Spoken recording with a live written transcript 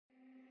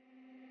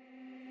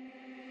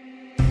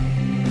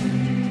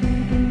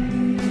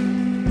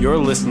You're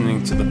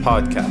listening to the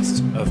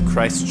podcast of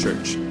Christ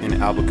Church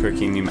in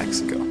Albuquerque, New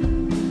Mexico.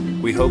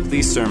 We hope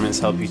these sermons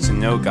help you to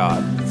know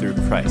God through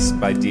Christ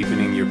by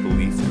deepening your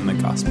belief in the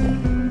gospel.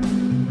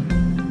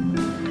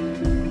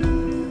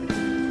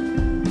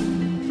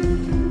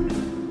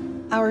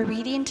 Our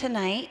reading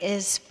tonight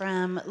is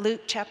from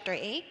Luke chapter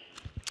 8,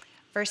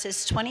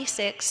 verses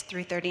 26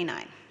 through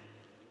 39.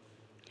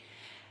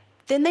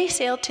 Then they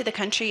sailed to the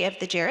country of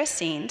the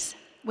Gerasenes,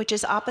 which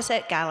is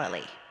opposite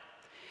Galilee.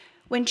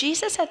 When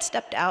Jesus had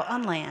stepped out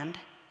on land,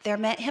 there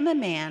met him a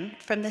man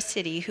from the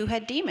city who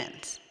had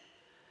demons.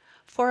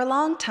 For a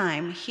long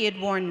time he had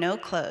worn no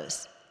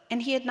clothes,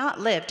 and he had not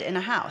lived in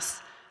a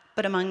house,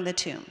 but among the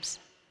tombs.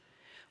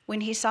 When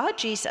he saw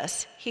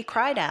Jesus, he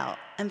cried out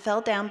and fell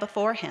down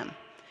before him,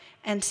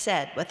 and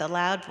said with a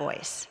loud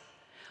voice,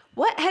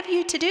 "What have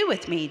you to do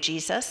with me,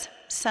 Jesus,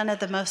 Son of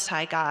the Most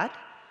High God?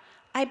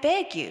 I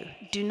beg you,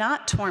 do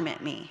not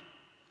torment me."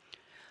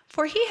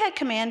 For he had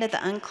commanded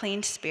the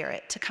unclean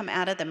spirit to come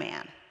out of the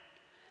man.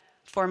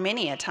 For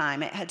many a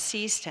time it had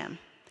seized him.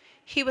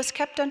 He was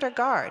kept under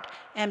guard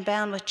and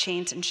bound with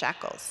chains and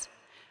shackles.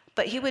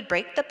 But he would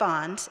break the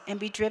bonds and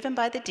be driven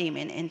by the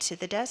demon into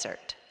the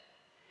desert.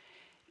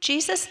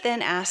 Jesus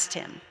then asked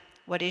him,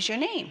 "What is your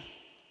name?"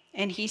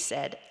 And he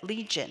said,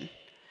 "Legion,"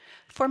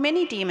 for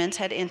many demons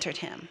had entered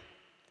him.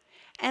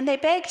 And they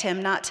begged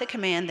him not to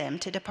command them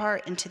to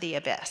depart into the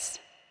abyss.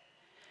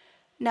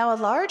 Now a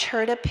large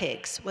herd of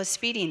pigs was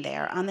feeding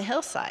there on the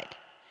hillside,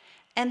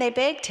 and they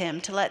begged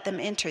him to let them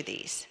enter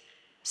these.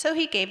 So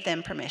he gave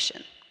them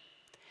permission.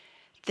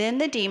 Then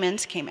the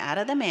demons came out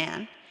of the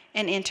man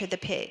and entered the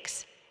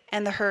pigs,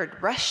 and the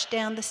herd rushed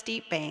down the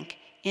steep bank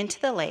into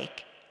the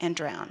lake and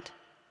drowned.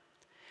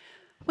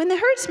 When the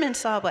herdsmen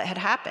saw what had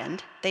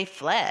happened, they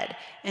fled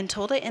and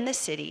told it in the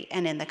city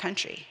and in the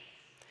country.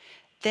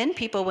 Then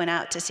people went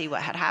out to see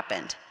what had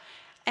happened,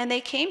 and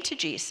they came to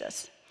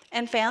Jesus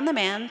and found the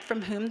man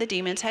from whom the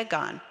demons had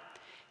gone,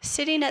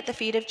 sitting at the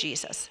feet of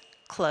Jesus,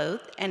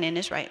 clothed and in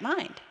his right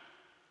mind.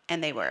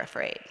 And they were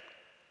afraid.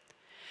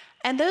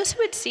 And those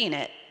who had seen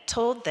it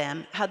told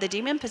them how the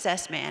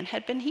demon-possessed man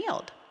had been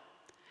healed.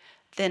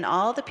 Then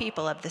all the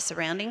people of the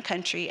surrounding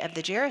country of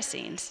the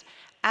Gerasenes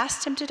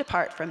asked him to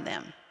depart from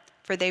them,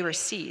 for they were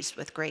seized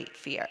with great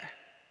fear.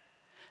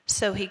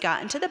 So he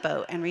got into the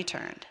boat and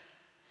returned.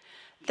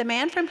 The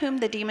man from whom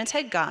the demons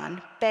had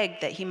gone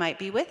begged that he might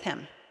be with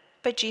him.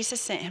 But Jesus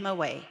sent him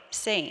away,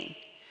 saying,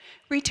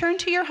 "Return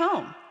to your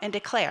home and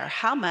declare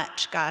how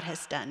much God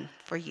has done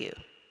for you."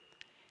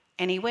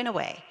 And he went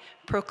away,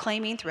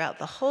 proclaiming throughout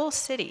the whole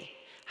city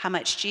how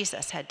much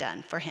Jesus had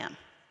done for him.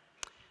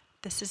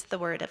 This is the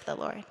word of the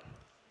Lord.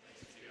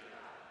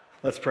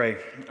 Let's pray.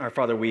 Our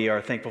Father, we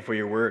are thankful for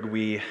your word.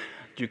 We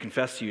do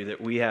confess to you that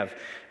we have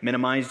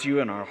minimized you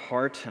in our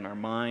heart and our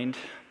mind,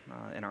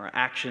 in our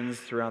actions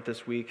throughout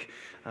this week.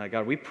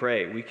 God, we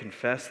pray, we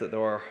confess that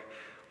though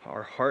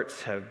our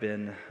hearts have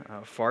been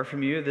far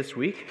from you this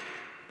week,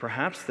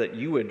 perhaps that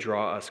you would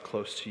draw us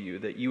close to you,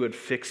 that you would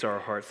fix our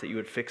hearts, that you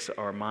would fix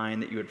our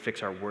mind, that you would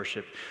fix our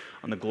worship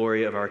on the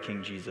glory of our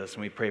King Jesus.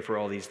 And we pray for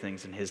all these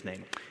things in his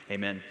name.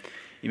 Amen.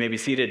 You may be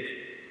seated.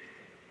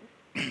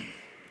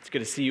 It's good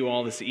to see you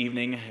all this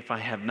evening. If I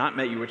have not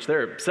met you, which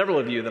there are several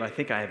of you that I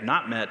think I have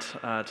not met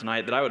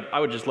tonight, that I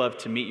would just love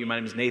to meet you. My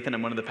name is Nathan.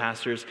 I'm one of the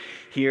pastors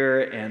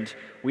here, and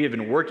we have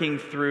been working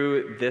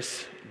through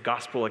this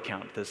gospel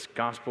account, this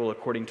gospel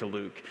according to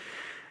Luke.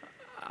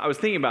 I was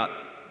thinking about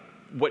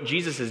what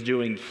Jesus is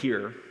doing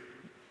here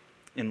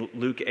in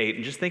Luke 8,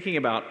 and just thinking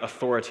about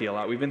authority a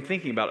lot. We've been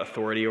thinking about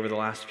authority over the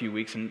last few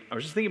weeks, and I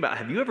was just thinking about,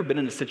 have you ever been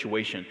in a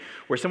situation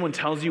where someone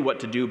tells you what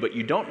to do, but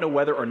you don't know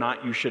whether or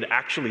not you should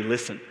actually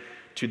listen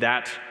to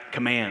that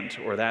command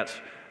or that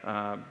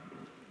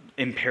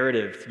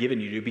imperative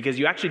given you to, because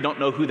you actually don't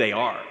know who they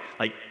are?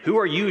 Like, who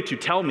are you to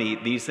tell me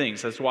these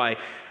things? That's why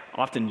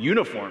often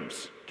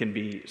uniforms can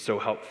be so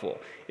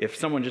helpful. If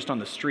someone just on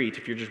the street,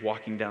 if you're just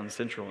walking down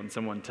Central and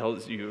someone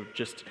tells you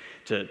just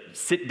to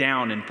sit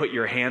down and put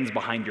your hands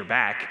behind your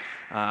back,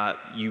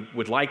 you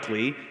would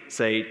likely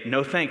say,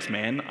 "No thanks,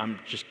 man, I'm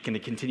just going to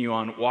continue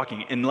on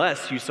walking,"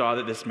 unless you saw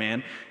that this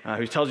man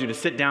who tells you to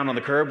sit down on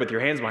the curb with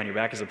your hands behind your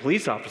back is a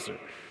police officer.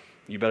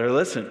 You better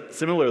listen.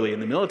 Similarly,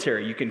 in the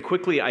military, you can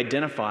quickly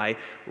identify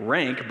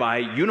rank by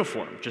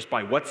uniform, just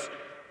by what's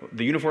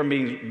the uniform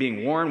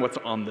being worn, what's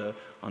on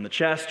the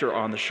chest or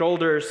on the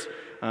shoulders.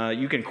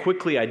 You can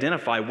quickly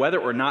identify whether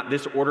or not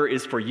this order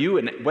is for you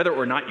and whether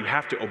or not you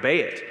have to obey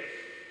it.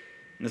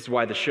 And this is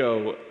why the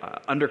show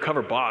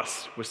Undercover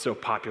Boss was so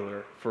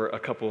popular for a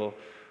couple,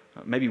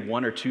 maybe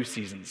 1 or 2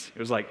 seasons. It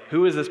was like,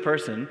 who is this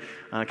person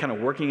kind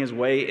of working his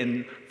way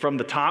in from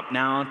the top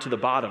now to the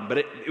bottom? But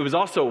it was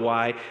also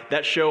why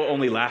that show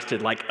only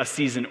lasted like a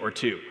season or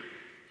 2.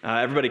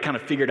 Everybody kind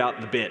of figured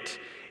out the bit.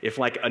 If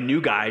like a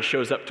new guy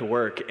shows up to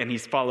work and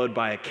he's followed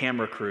by a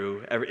camera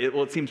crew,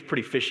 it seems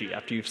pretty fishy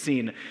after you've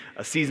seen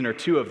a season or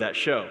 2 of that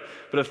show.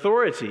 But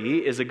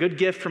authority is a good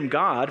gift from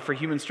God for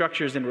human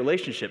structures and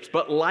relationships.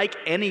 But like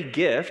any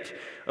gift,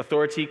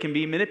 authority can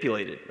be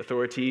manipulated.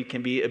 Authority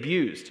can be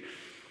abused.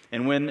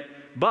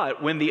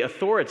 But when the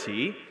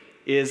authority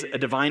is a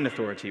divine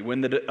authority,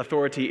 when the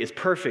authority is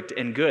perfect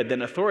and good,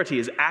 then authority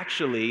is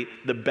actually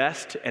the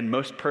best and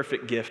most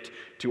perfect gift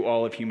to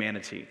all of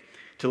humanity.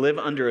 To live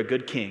under a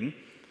good king,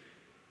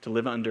 to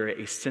live under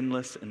a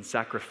sinless and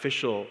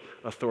sacrificial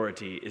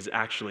authority is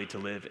actually to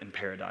live in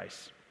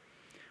paradise.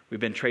 We've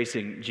been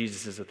tracing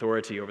Jesus'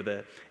 authority over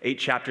the 8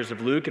 chapters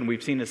of Luke, and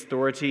we've seen his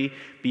authority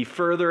be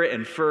further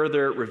and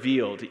further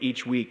revealed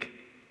each week.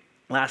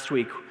 Last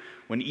week,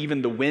 when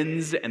even the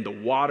winds and the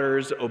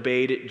waters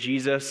obeyed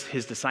Jesus,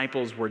 his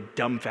disciples were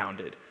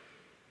dumbfounded.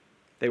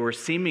 They were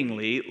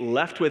seemingly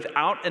left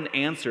without an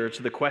answer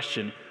to the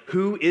question,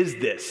 who is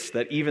this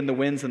that even the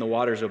winds and the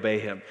waters obey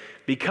him?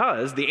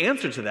 Because the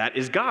answer to that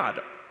is God.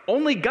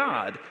 Only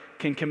God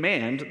can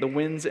command the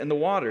winds and the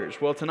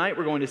waters. Well, tonight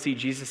we're going to see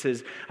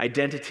Jesus'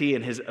 identity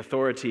and his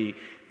authority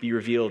be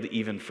revealed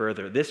even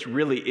further. This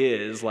really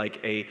is like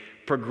a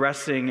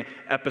progressing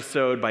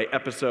episode by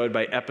episode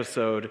by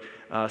episode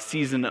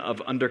season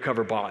of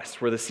Undercover Boss,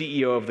 where the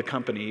CEO of the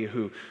company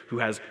who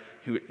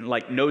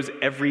knows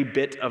every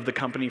bit of the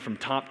company from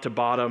top to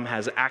bottom,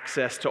 has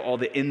access to all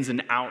the ins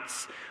and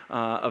outs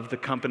of the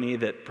company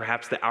that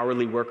perhaps the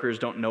hourly workers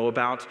don't know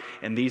about.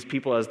 And these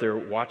people, as they're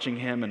watching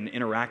him and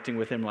interacting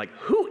with him, like,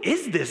 who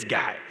is this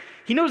guy?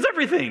 He knows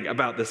everything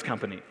about this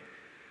company.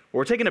 Well,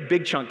 we're taking a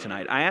big chunk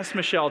tonight. I asked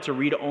Michelle to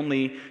read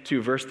only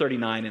to verse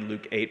 39 in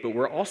Luke 8, but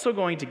we're also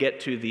going to get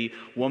to the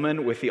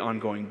woman with the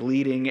ongoing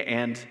bleeding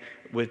and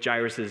with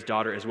Jairus'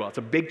 daughter as well. It's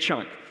a big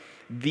chunk.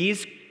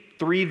 These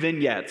 3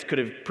 vignettes could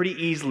have pretty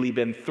easily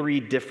been 3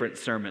 different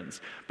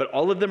sermons, but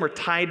all of them are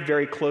tied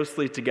very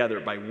closely together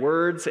by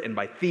words and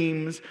by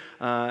themes,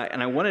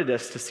 and I wanted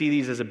us to see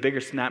these as a bigger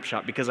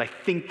snapshot because I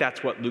think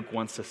that's what Luke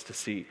wants us to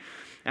see.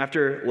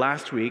 After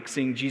last week,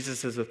 seeing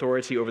Jesus'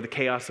 authority over the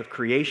chaos of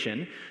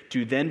creation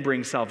to then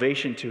bring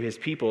salvation to his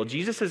people,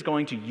 Jesus is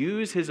going to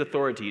use his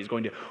authority. He's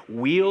going to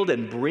wield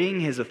and bring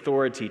his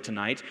authority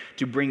tonight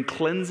to bring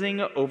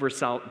cleansing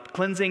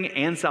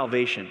and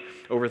salvation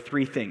over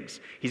 3 things.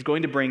 He's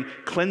going to bring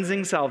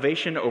cleansing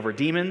salvation over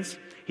demons.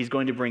 He's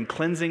going to bring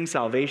cleansing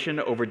salvation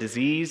over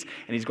disease,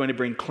 and he's going to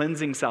bring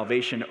cleansing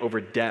salvation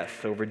over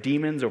death, over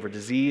demons, over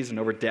disease, and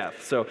over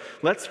death. So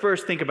let's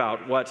first think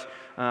about what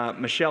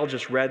Michelle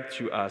just read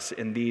to us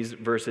in these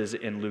verses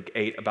in Luke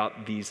 8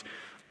 about these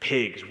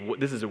pigs.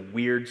 This is a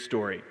weird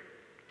story.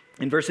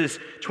 In verses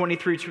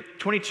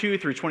 22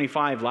 through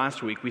 25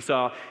 last week, we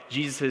saw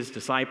Jesus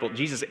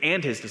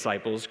and his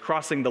disciples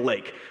crossing the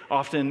lake,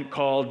 often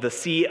called the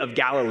Sea of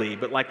Galilee,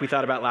 but like we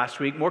thought about last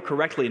week, more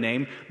correctly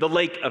named the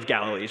Lake of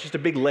Galilee. It's just a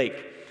big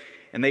lake.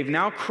 And they've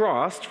now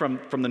crossed from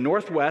the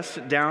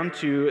northwest down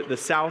to the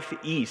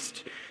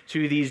southeast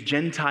to these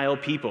Gentile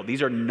people.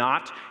 These are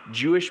not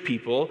Jewish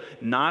people,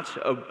 not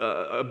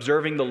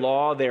observing the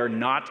law. They are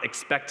not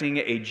expecting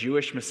a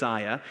Jewish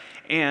Messiah.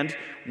 And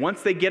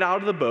once they get out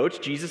of the boat,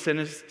 Jesus and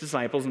his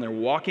disciples, and they're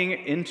walking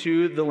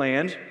into the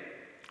land,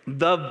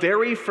 the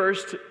very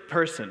first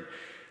person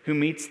who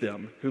meets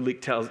them, who Luke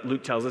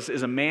tells us,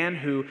 is a man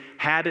who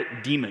had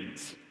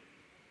demons.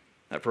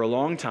 That for a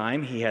long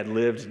time he had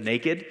lived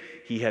naked,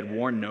 he had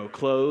worn no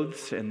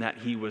clothes, and that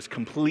he was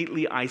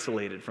completely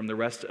isolated from the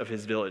rest of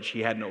his village.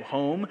 He had no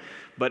home,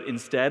 but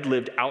instead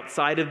lived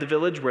outside of the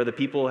village where the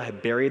people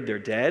had buried their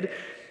dead.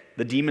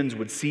 The demons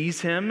would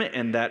seize him,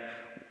 and that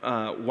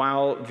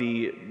while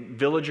the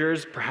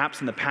villagers,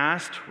 perhaps in the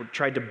past,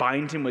 tried to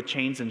bind him with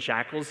chains and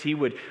shackles, he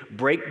would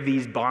break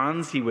these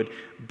bonds, he would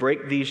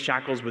break these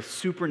shackles with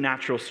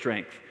supernatural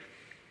strength.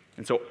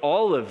 And so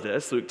all of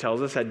this, Luke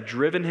tells us, had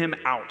driven him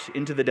out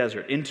into the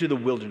desert, into the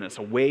wilderness,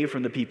 away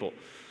from the people.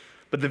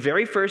 But the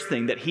very first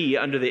thing that he,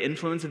 under the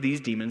influence of these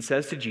demons,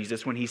 says to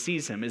Jesus when he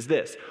sees him is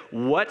this: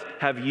 "What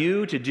have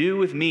you to do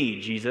with me,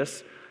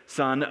 Jesus,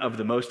 Son of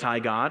the Most High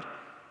God?"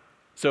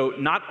 So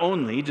not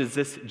only does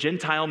this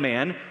Gentile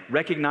man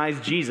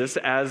recognize Jesus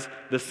as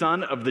the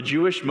Son of the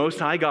Jewish Most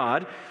High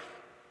God,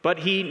 but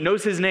he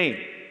knows his name.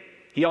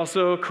 He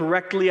also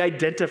correctly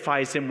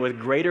identifies him with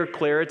greater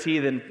clarity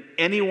than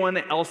anyone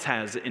else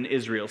has in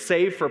Israel,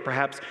 save for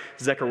perhaps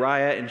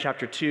Zechariah in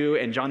chapter 2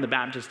 and John the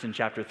Baptist in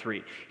chapter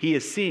 3. He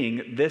is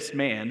seeing this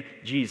man,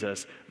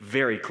 Jesus,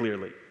 very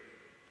clearly.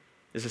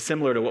 This is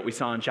similar to what we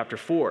saw in chapter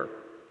 4,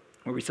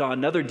 where we saw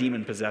another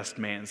demon-possessed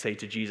man say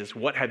to Jesus,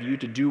 "What have you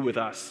to do with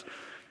us,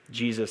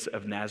 Jesus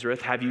of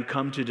Nazareth? Have you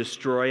come to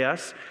destroy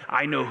us?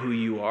 I know who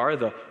you are,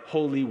 the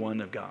Holy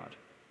One of God."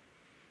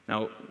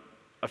 Now,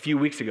 a few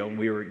weeks ago, when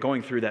we were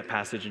going through that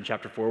passage in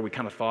chapter 4, we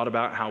kind of thought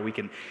about how we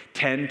can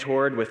tend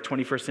toward, with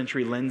 21st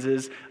century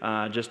lenses,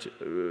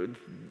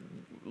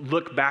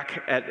 look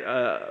back at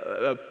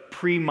a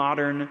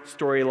pre-modern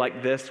story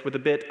like this with a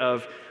bit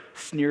of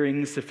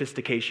sneering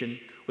sophistication,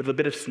 with a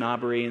bit of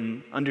snobbery,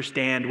 and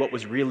understand what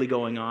was really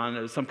going on.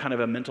 It was some kind of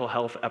a mental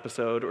health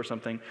episode or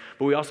something.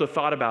 But we also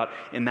thought about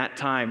in that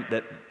time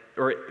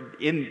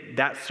in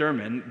that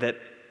sermon, that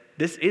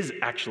this is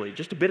actually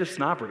just a bit of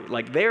snobbery.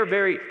 Like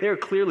they're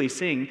clearly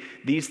seeing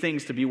these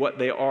things to be what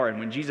they are. And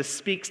when Jesus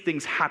speaks,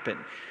 things happen.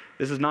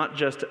 This is not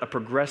just a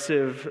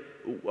progressive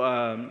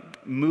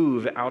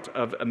move out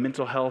of a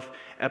mental health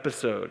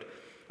episode.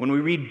 When we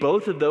read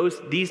both of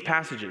these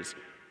passages,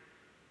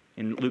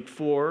 in Luke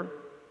 4,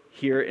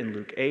 here in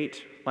Luke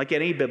 8, like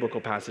any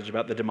biblical passage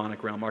about the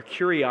demonic realm, our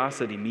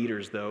curiosity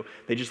meters, though,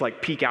 they just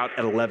like peak out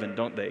at 11,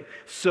 don't they?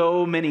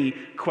 So many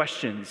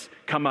questions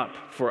come up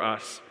for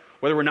us.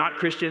 Whether we're not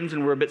Christians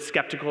and we're a bit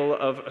skeptical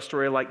of a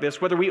story like this,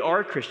 whether we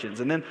are Christians,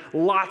 and then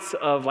lots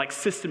of like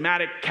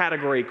systematic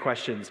category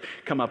questions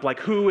come up, like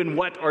who and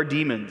what are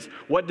demons?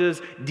 What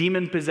does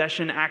demon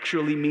possession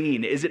actually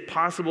mean? Is it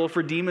possible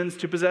for demons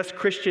to possess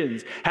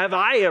Christians? Have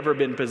I ever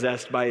been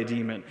possessed by a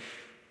demon?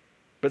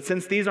 But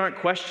since these aren't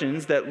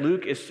questions that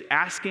Luke is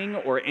asking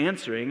or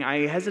answering,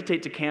 I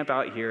hesitate to camp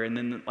out here and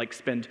then like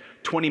spend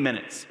 20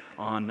 minutes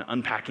on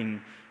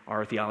unpacking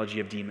our theology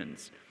of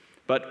demons.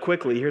 But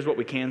quickly, here's what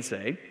we can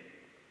say.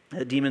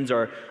 Demons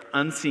are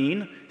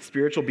unseen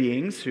spiritual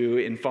beings who,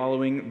 in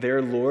following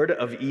their Lord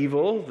of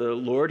evil, the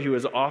Lord who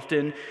is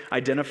often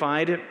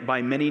identified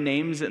by many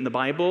names in the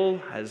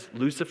Bible as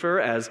Lucifer,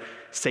 as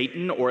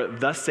Satan, or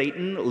the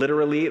Satan,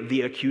 literally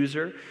the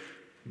accuser,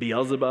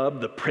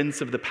 Beelzebub, the prince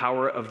of the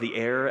power of the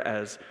air,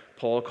 as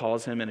Paul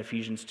calls him in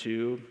Ephesians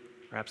 2,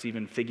 perhaps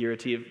even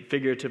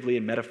figuratively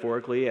and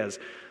metaphorically as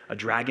a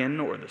dragon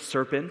or the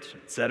serpent,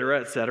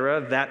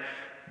 etc., that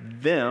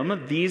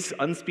these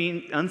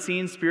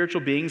unseen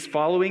spiritual beings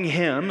following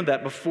him,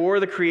 that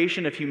before the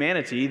creation of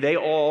humanity, they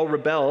all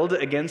rebelled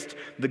against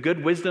the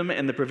good wisdom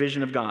and the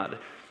provision of God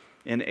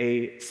in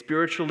a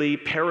spiritually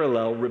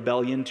parallel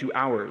rebellion to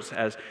ours.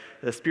 As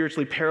a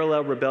spiritually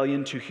parallel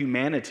rebellion to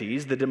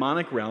humanity's, the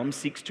demonic realm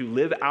seeks to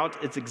live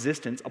out its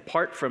existence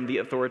apart from the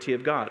authority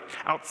of God,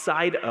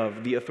 outside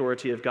of the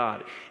authority of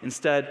God,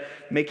 instead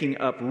making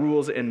up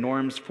rules and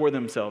norms for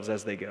themselves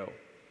as they go.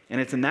 And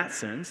it's in that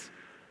sense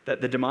that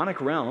the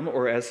demonic realm,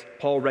 or as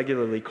Paul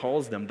regularly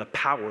calls them, the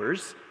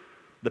powers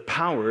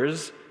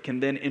can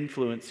then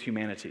influence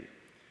humanity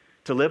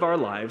to live our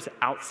lives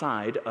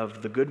outside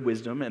of the good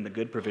wisdom and the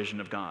good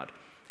provision of God,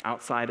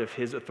 outside of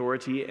his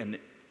authority and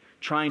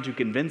trying to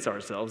convince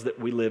ourselves that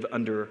we live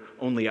under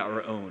only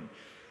our own.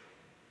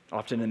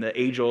 Often in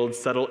the age-old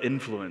subtle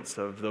influence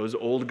of those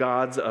old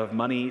gods of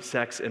money,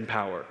 sex, and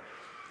power.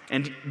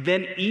 And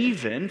then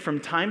even from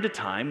time to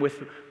time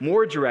with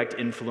more direct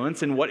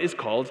influence in what is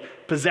called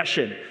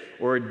possession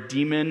or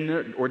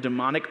demon or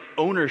demonic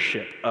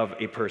ownership of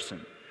a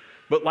person.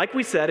 But like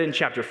we said in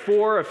chapter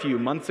 4 a few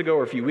months ago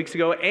or a few weeks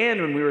ago,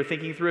 and when we were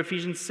thinking through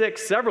Ephesians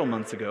 6 several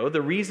months ago,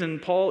 the reason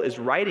Paul is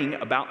writing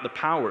about the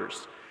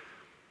powers,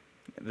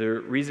 the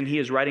reason he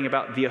is writing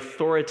about the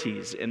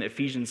authorities in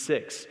Ephesians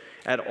 6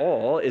 at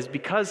all is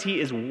because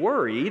he is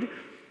worried.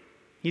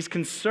 He's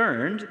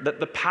concerned that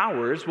the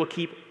powers will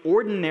keep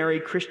ordinary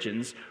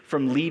Christians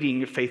from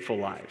leading faithful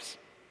lives.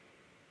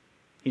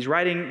 He's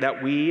writing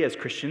that we as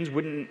Christians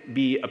wouldn't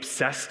be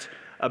obsessed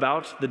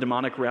about the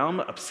demonic realm,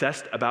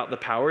 obsessed about the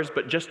powers,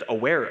 but just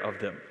aware of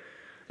them.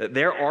 That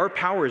there are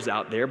powers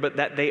out there, but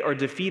that they are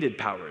defeated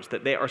powers,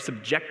 that they are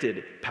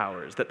subjected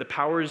powers, that the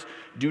powers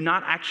do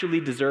not actually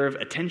deserve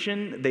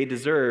attention, they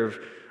deserve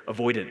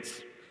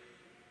avoidance.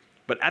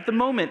 But at the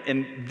moment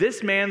in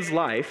this man's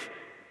life,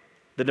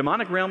 the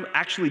demonic realm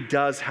actually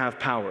does have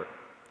power.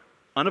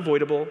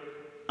 Unavoidable,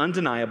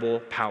 undeniable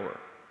power.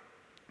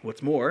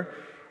 What's more,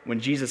 when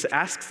Jesus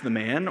asks the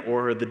man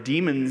or the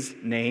demon's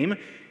name,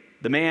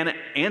 the man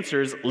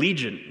answers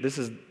legion. This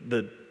is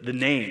the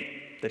name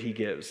that he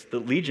gives. The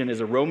legion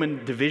is a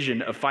Roman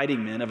division of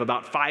fighting men of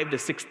about 5,000 to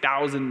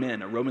 6,000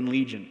 men. A Roman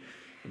legion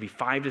would be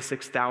 5,000 to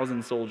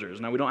 6,000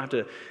 soldiers. Now, we don't have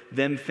to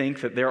then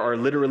think that there are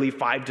literally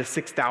 5,000 to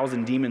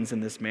 6,000 demons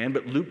in this man,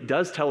 but Luke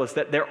does tell us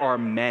that there are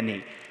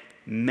many.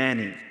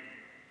 And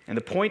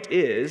the point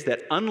is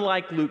that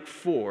unlike Luke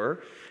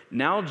 4,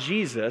 now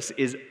Jesus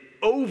is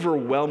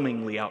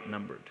overwhelmingly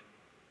outnumbered.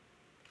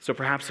 So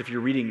perhaps if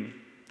you're reading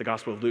the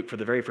Gospel of Luke for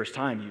the very first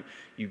time,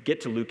 you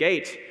get to Luke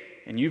 8,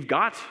 and you've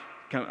got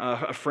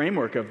a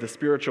framework of the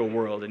spiritual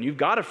world, and you've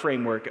got a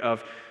framework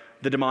of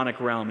the demonic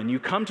realm, and you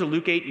come to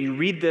Luke 8, and you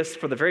read this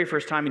for the very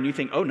first time, and you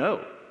think, oh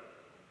no,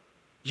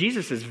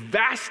 Jesus is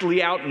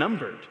vastly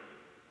outnumbered.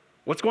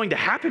 What's going to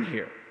happen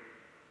here?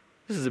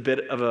 This is a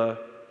bit of a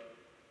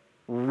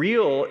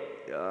real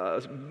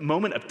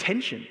moment of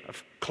tension,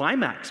 of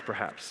climax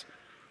perhaps.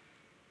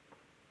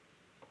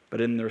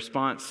 But in the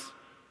response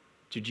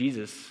to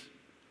Jesus,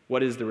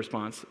 what is the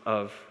response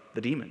of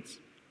the demons?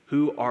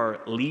 Who are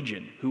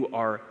legion, who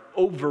are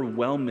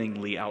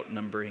overwhelmingly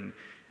outnumbering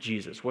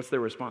Jesus? What's their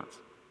response?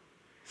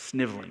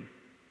 Sniveling,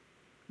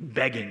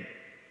 begging.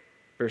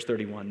 Verse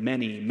 31,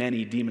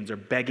 many demons are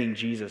begging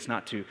Jesus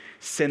not to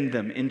send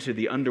them into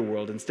the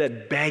underworld,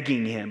 instead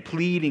begging him,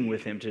 pleading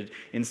with him to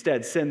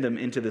instead send them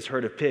into this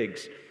herd of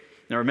pigs.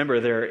 Now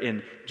remember, they're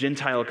in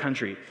Gentile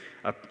country.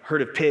 A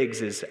herd of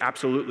pigs is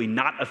absolutely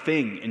not a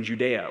thing in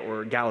Judea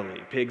or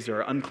Galilee. Pigs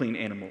are unclean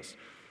animals.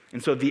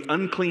 And so the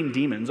unclean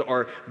demons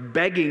are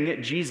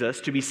begging Jesus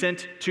to be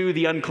sent to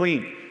the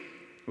unclean,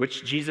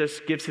 which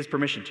Jesus gives his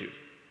permission to.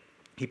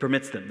 He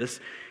permits them.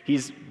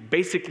 He's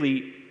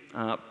basically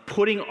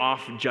putting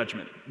off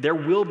judgment. There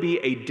will be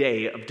a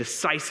day of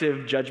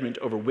decisive judgment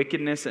over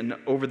wickedness and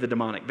over the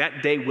demonic.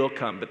 That day will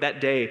come, but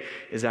that day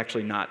is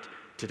actually not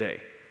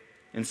today.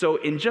 And so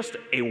in just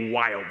a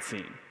wild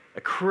scene,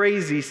 a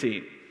crazy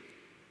scene,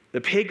 the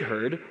pig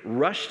herd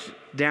rushed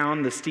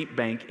down the steep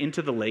bank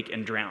into the lake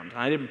and drowned.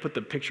 I didn't put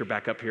the picture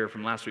back up here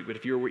from last week, but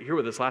if you were here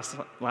with us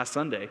last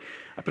Sunday,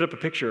 I put up a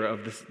picture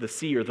of the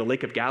sea or the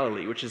Lake of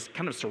Galilee, which is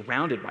kind of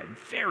surrounded by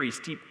very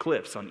steep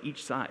cliffs on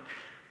each side.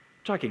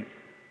 I'm talking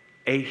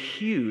a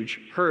huge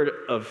herd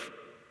of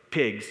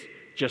pigs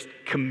just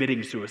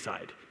committing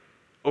suicide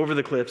over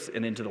the cliffs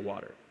and into the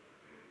water.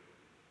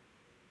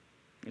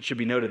 It should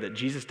be noted that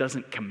Jesus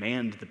doesn't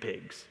command the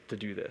pigs to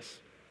do this.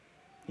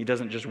 He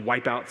doesn't just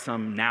wipe out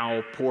some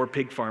now poor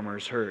pig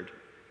farmer's herd.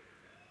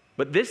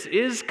 But this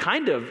is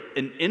kind of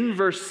an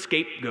inverse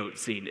scapegoat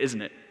scene,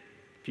 isn't it?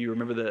 If you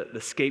remember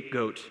the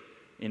scapegoat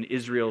in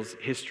Israel's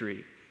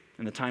history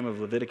in the time of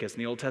Leviticus in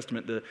the Old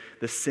Testament,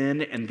 the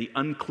sin and the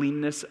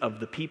uncleanness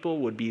of the people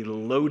would be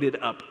loaded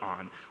up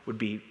on, would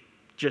be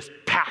just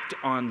packed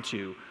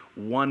onto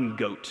one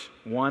goat,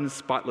 one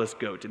spotless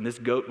goat. And this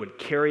goat would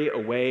carry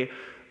away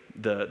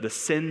the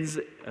sins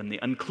and the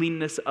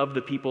uncleanness of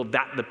the people,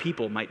 that the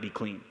people might be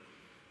clean.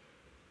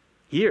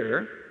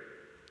 Here,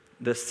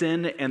 the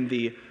sin and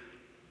the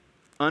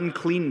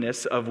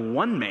uncleanness of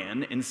one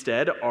man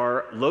instead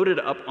are loaded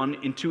up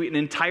into an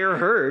entire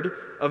herd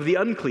of the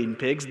unclean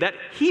pigs that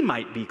he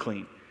might be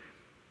clean.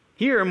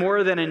 Here,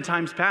 more than in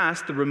times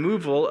past, the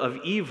removal of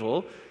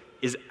evil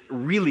is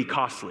really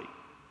costly.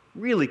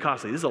 Really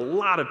costly. There's a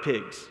lot of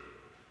pigs.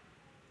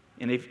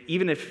 And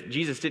even if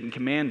Jesus didn't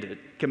command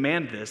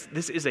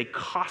this is a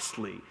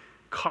costly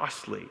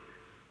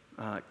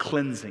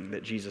cleansing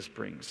that Jesus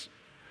brings.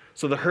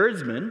 So the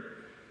herdsmen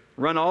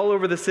run all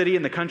over the city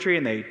and the country,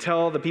 and they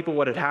tell the people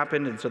what had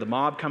happened, and so the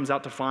mob comes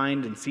out to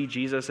find and see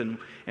Jesus, and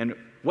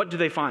what do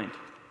they find?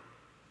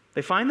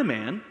 They find the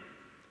man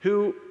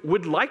who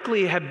would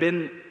likely have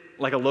been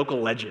like a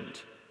local legend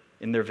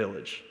in their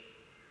village.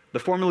 The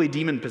formerly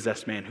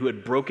demon-possessed man who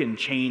had broken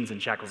chains and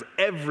shackles.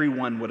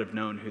 Everyone would have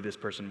known who this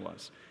person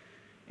was.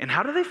 And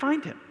how do they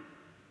find him?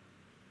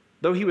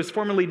 Though he was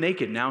formerly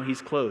naked, now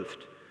he's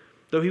clothed.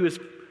 Though he was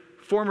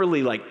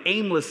formerly like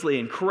aimlessly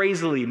and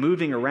crazily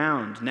moving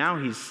around, now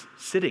he's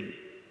sitting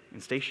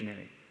and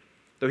stationary.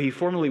 Though he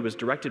formerly was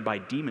directed by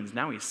demons,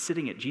 now he's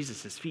sitting at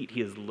Jesus' feet.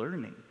 He is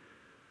learning.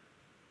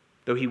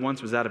 Though he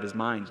once was out of his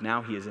mind,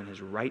 now he is in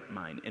his right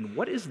mind. And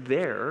what is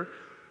their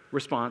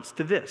response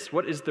to this?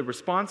 What is the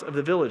response of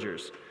the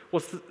villagers?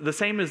 Well, it's the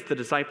same as the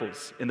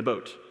disciples in the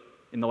boat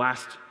in the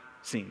last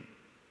scene.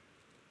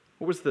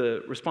 What was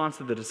the response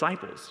of the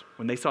disciples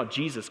when they saw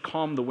Jesus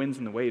calm the winds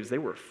and the waves? They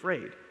were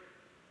afraid.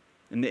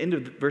 In the end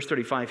of verse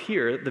 35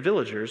 here, the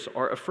villagers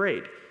are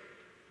afraid.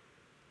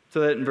 So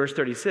that in verse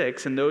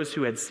 36, and those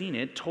who had seen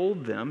it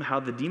told them how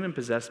the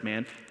demon-possessed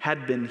man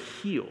had been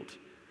healed.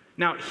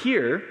 Now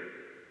here,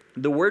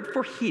 the word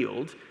for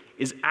healed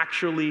is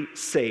actually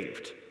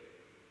saved.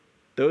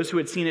 Those who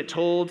had seen it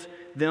told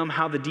them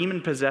how the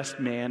demon-possessed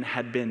man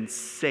had been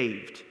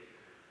saved.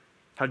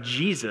 How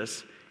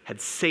Jesus had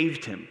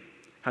saved him.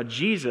 How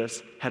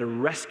Jesus had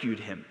rescued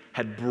him,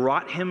 had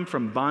brought him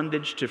from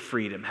bondage to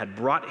freedom, had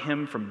brought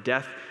him from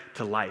death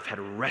to life, had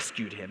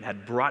rescued him,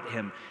 had brought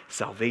him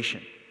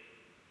salvation.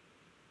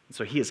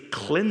 So he is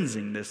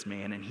cleansing this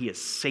man and he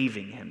is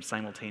saving him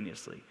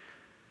simultaneously.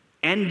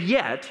 And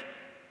yet,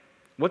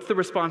 what's the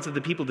response of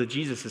the people to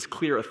Jesus'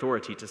 clear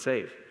authority to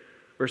save?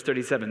 Verse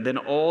 37, then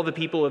all the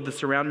people of the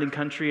surrounding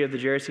country of the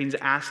Gerasenes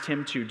asked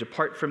him to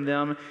depart from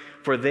them,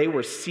 for they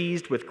were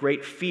seized with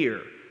great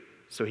fear.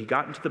 So he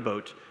got into the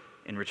boat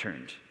and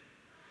returned.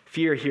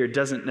 Fear here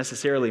doesn't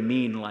necessarily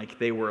mean like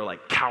they were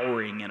like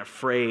cowering and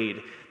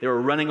afraid. They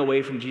were running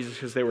away from Jesus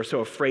because they were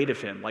so afraid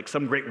of him, like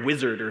some great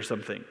wizard or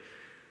something.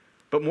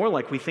 But more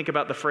like we think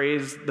about the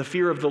phrase, the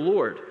fear of the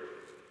Lord.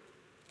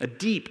 A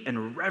deep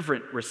and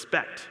reverent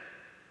respect.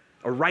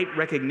 A right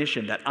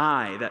recognition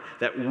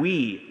that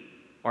we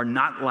are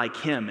not like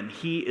him and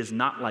he is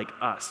not like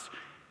us.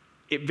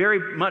 It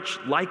very much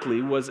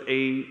likely was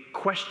a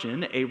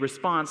question, a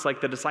response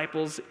like the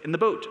disciples in the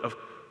boat of,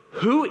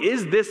 who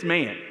is this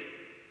man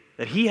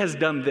that he has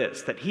done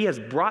this, that he has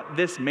brought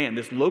this man,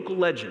 this local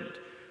legend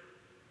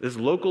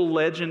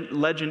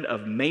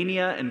of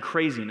mania and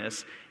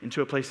craziness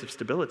into a place of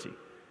stability?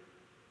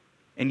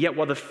 And yet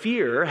while the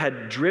fear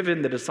had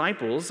driven the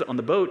disciples on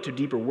the boat to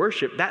deeper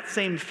worship, that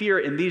same fear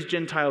in these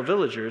Gentile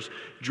villagers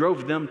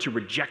drove them to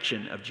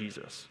rejection of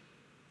Jesus.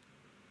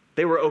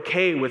 They were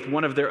okay with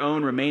one of their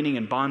own remaining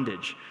in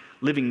bondage,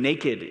 living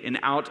naked and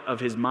out of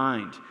his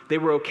mind. They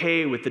were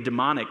okay with the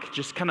demonic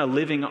just kind of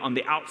living on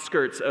the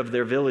outskirts of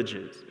their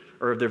villages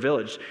or of their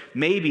village.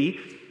 Maybe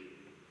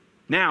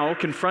now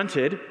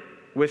confronted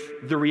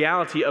with the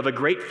reality of a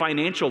great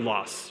financial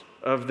loss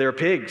of their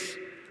pigs.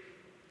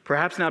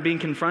 Perhaps now being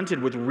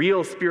confronted with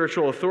real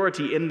spiritual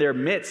authority in their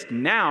midst.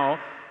 Now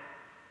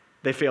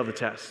they fail the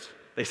test.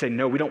 They say,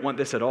 no, we don't want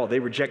this at all. They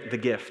reject the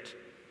gift.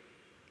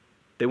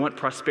 They want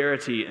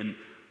prosperity and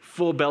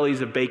full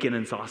bellies of bacon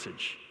and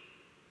sausage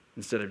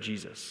instead of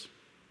Jesus.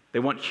 They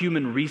want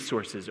human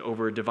resources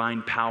over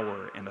divine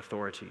power and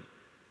authority.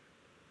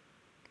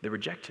 They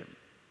reject him.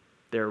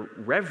 Their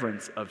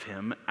reverence of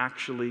him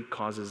actually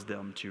causes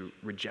them to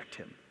reject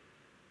him.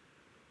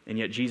 And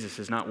yet Jesus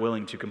is not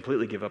willing to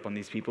completely give up on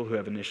these people who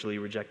have initially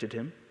rejected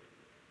him.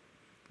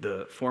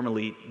 The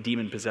formerly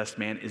demon-possessed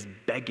man is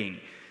begging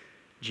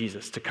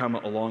Jesus to come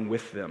along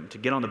with them, to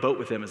get on the boat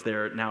with them as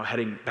they're now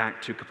heading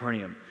back to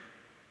Capernaum.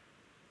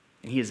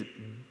 And he is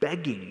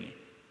begging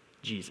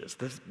Jesus,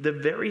 the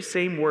very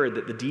same word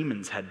that the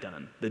demons had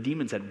done. The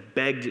demons had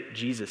begged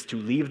Jesus to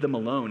leave them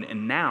alone,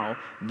 and now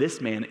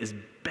this man is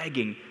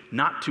begging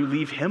not to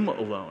leave him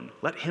alone.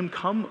 Let him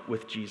come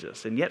with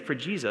Jesus. And yet for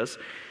Jesus,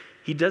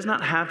 he does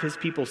not have his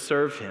people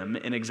serve him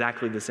in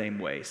exactly the same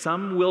way.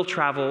 Some will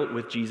travel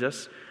with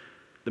Jesus.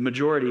 The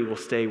majority will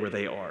stay where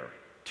they are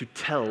to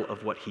tell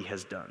of what he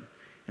has done.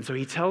 And so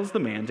he tells the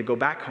man to go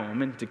back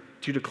home and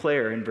to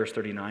declare in verse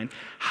 39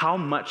 how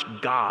much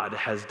God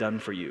has done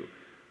for you,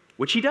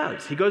 which he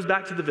does. He goes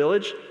back to the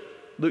village,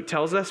 Luke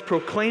tells us,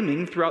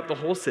 proclaiming throughout the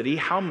whole city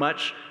how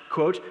much,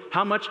 quote,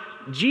 how much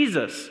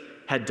Jesus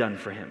had done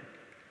for him.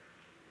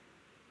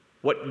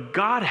 What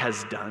God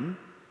has done,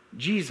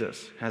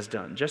 Jesus has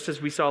done. Just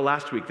as we saw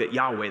last week that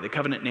Yahweh, the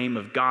covenant name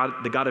of God,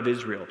 the God of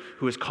Israel,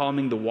 who is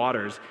calming the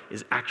waters,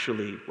 is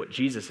actually what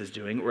Jesus is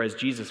doing, or as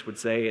Jesus would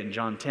say in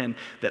John 10,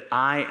 that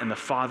I and the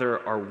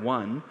Father are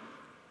one.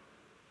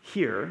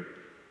 Here,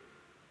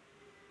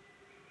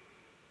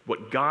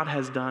 what God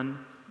has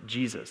done,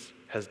 Jesus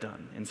has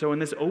done. And so in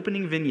this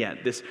opening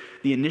vignette,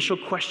 the initial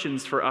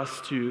questions for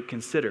us to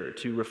consider,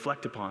 to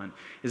reflect upon,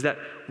 is that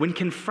when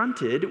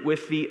confronted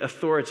with the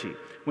authority,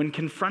 when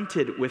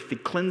confronted with the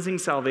cleansing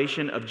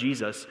salvation of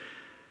Jesus,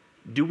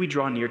 do we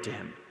draw near to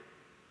him?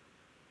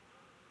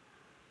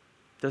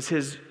 Does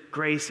his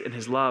grace and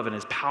his love and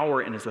his power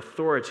and his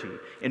authority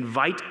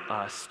invite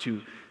us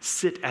to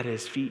sit at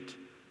his feet,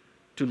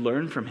 to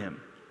learn from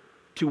him,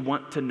 to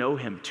want to know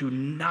him, to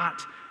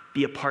not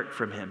be apart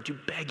from him, to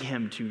beg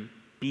him to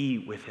be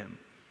with him?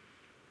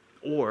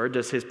 Or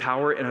does his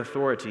power and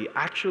authority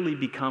actually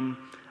become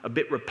a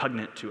bit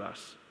repugnant to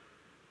us?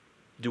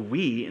 Do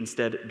we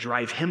instead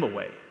drive him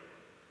away?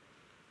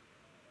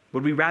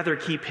 Would we rather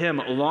keep him,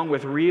 along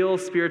with real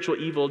spiritual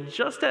evil,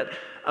 just at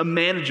a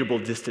manageable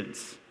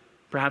distance,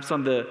 perhaps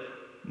on the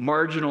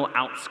marginal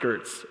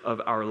outskirts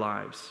of our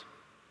lives,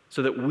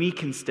 so that we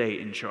can stay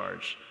in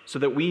charge, so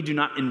that we do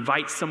not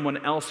invite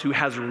someone else who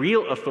has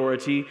real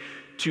authority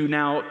to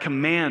now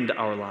command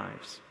our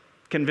lives,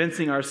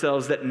 convincing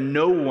ourselves that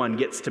no one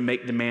gets to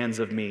make demands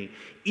of me,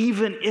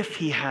 even if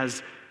he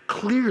has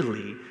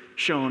clearly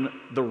shown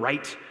the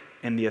right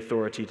and the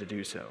authority to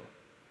do so?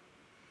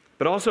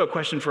 But also a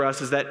question for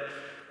us is that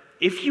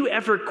if you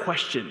ever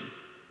question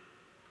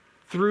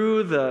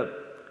through the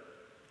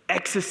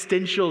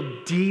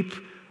existential deep,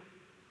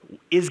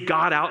 is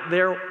God out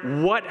there?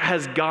 What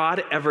has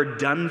God ever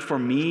done for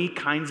me?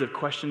 Kinds of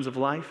questions of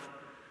life.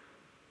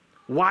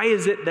 Why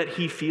is it that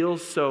he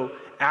feels so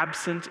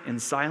absent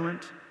and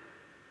silent?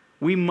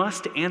 We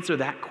must answer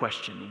that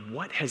question.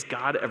 What has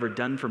God ever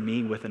done for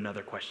me? With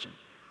another question.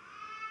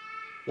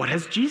 What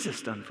has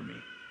Jesus done for me?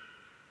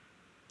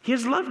 He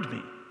has loved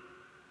me.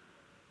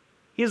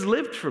 He has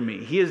lived for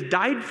me. He has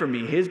died for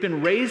me. He has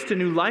been raised to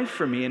new life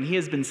for me, and he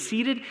has been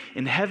seated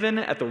in heaven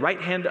at the right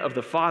hand of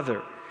the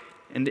Father.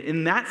 And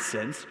in that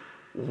sense,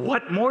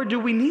 what more do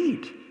we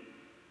need?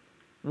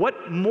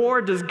 What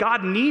more does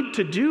God need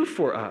to do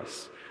for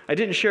us? I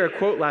didn't share a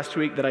quote last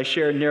week that I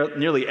share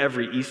nearly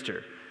every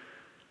Easter.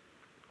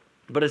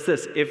 But it's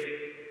this: if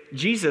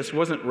Jesus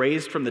wasn't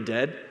raised from the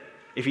dead,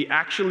 if he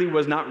actually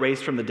was not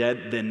raised from the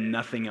dead, then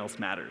nothing else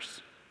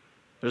matters.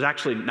 There's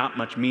actually not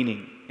much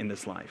meaning in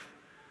this life.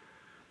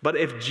 But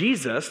if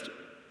Jesus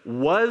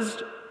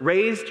was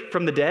raised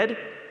from the dead,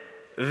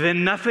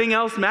 then nothing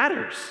else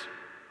matters.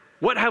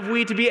 What have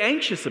we to be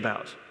anxious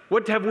about?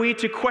 What have we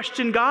to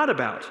question God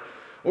about?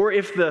 Or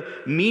if the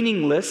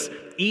meaningless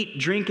eat,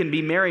 drink, and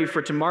be merry,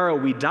 for tomorrow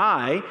we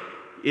die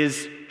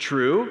is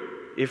true,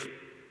 if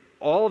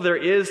all there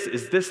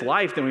is this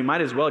life, then we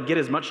might as well get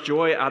as much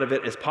joy out of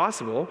it as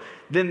possible.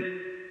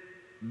 Then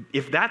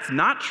if that's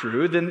not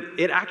true, then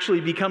it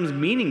actually becomes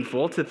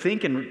meaningful to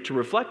think and to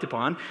reflect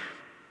upon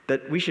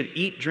that we should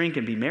eat, drink,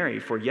 and be merry,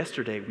 for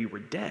yesterday we were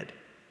dead.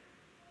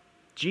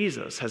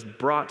 Jesus has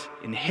brought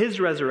in his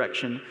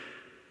resurrection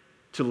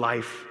to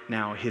life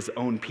now his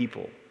own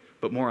people.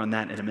 But more on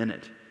that in a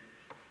minute.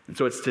 And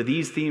so it's to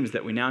these themes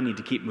that we now need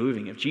to keep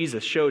moving. If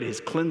Jesus showed his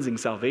cleansing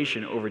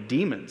salvation over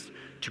demons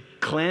to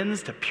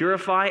cleanse, to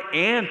purify,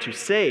 and to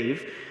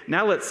save,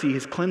 now let's see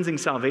his cleansing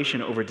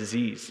salvation over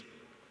disease.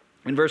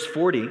 In verse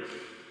 40,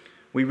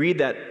 we read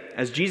that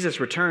as Jesus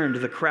returned,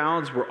 the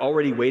crowds were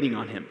already waiting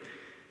on him.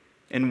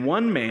 And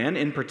one man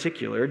in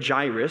particular,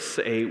 Jairus,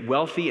 a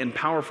wealthy and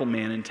powerful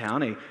man in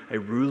town, a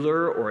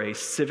ruler or a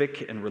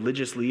civic and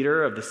religious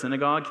leader of the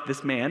synagogue,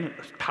 this man,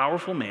 a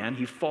powerful man,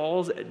 he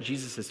falls at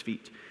Jesus'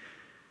 feet.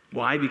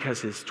 Why? Because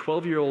his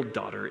 12-year-old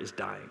daughter is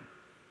dying.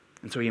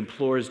 And so he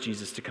implores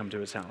Jesus to come to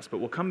his house. But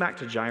we'll come back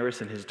to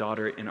Jairus and his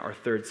daughter in our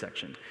third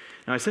section.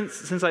 Now,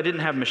 since I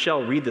didn't have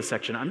Michelle read this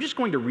section, I'm just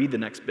going to read the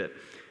next bit,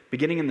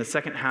 beginning in the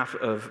second half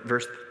of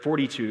verse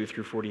 42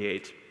 through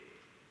 48.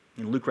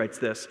 And Luke writes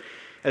this: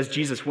 As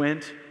Jesus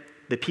went,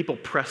 the people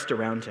pressed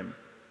around him.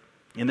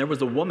 And there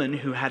was a woman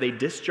who had a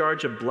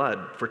discharge of blood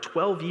for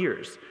 12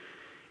 years.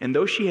 And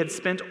though she had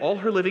spent all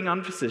her living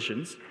on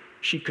physicians,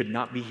 she could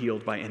not be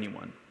healed by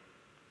anyone.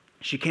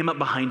 She came up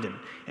behind him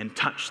and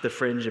touched the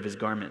fringe of his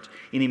garment,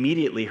 and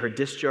immediately her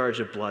discharge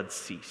of blood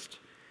ceased.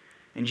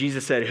 And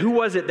Jesus said, "Who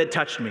was it that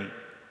touched me?"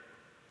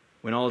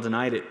 When all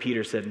denied it,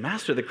 Peter said,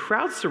 "Master, the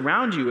crowds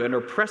surround you and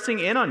are pressing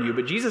in on you."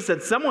 But Jesus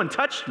said, "Someone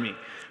touched me,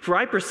 for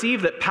I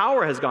perceive that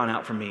power has gone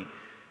out from me."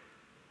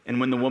 And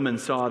when the woman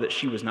saw that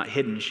she was not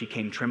hidden, she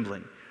came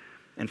trembling,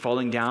 and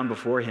falling down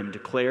before him,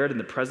 declared in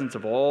the presence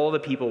of all the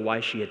people why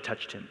she had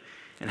touched him,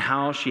 and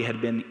how she had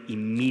been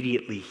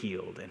immediately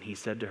healed. And he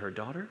said to her,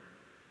 "Daughter,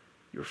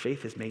 your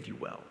faith has made you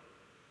well.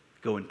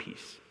 Go in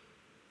peace."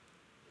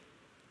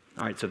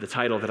 All right, so the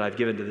title that I've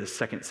given to this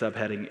second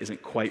subheading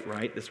isn't quite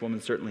right. This woman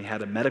certainly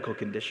had a medical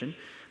condition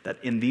that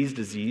in these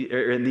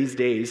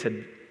days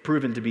had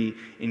proven to be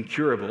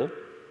incurable.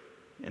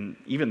 And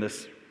even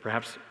this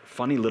perhaps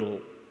funny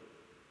little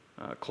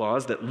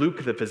clause that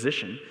Luke, the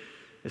physician,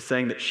 is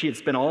saying that she had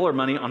spent all her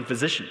money on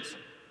physicians.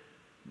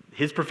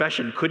 His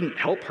profession couldn't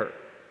help her.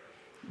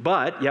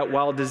 But yet,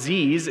 while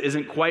disease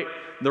isn't quite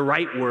the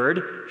right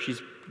word,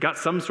 she's got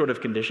some sort of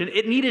condition.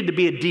 It needed to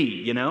be a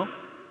D,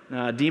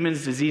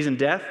 demons, disease, and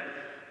death.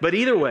 But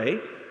either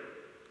way,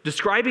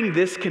 describing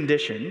this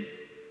condition,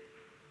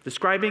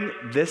 describing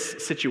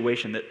this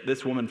situation that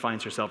this woman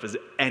finds herself is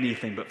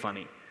anything but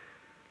funny.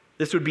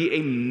 This would be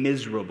a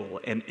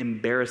miserable and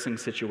embarrassing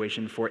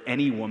situation for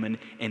any woman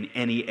in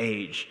any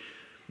age.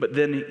 But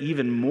then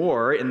even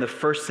more in the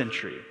first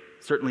century,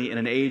 certainly in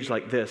an age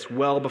like this,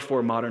 well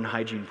before modern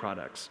hygiene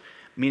products,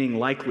 meaning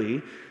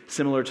likely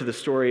similar to the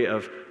story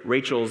of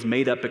Rachel's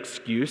made-up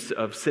excuse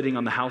of sitting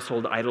on the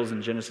household idols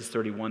in Genesis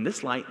 31.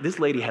 This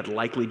lady had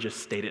likely just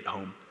stayed at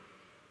home,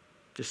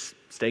 just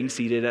staying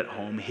seated at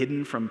home,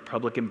 hidden from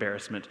public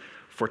embarrassment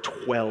for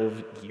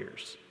 12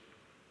 years.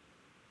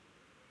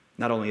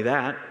 Not only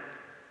that,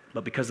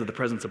 but because of the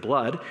presence of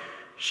blood,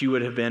 she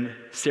would have been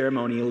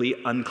ceremonially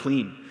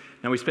unclean.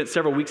 Now, we spent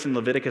several weeks in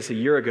Leviticus a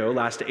year ago,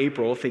 last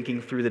April,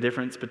 thinking through the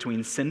difference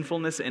between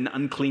sinfulness and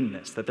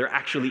uncleanness, that there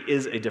actually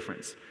is a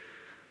difference.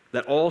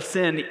 That all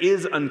sin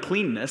is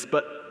uncleanness,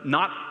 but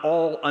not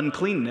all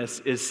uncleanness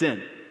is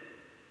sin.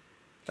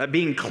 That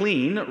being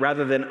clean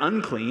rather than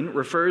unclean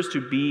refers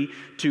to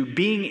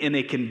being in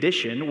a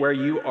condition where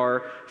you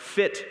are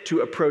fit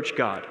to approach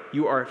God.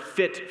 You are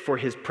fit for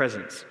his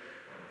presence.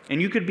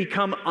 And you could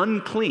become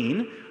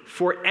unclean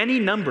for any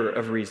number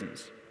of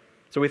reasons.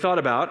 So we thought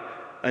about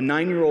a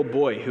 9-year-old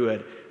boy who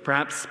had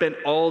perhaps spent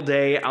all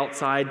day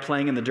outside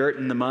playing in the dirt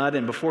and the mud,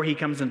 and before he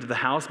comes into the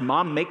house,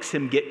 mom makes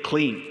him get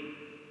clean.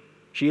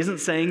 She isn't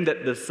saying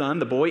that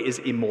the boy is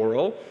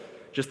immoral,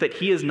 just that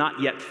he is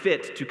not yet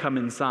fit to come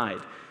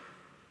inside.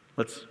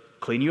 Let's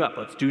clean you up.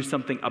 Let's do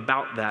something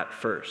about that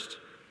first.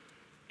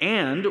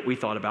 And we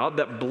thought about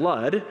that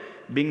blood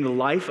being the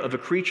life of a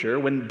creature,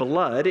 when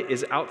blood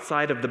is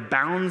outside of the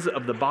bounds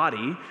of the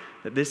body,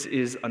 that this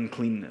is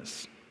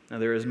uncleanness. Now,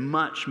 there is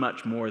much,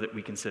 much more that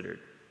we considered.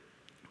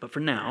 But for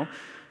now,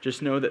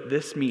 just know that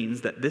this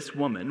means that this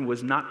woman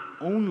was not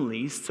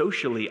only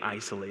socially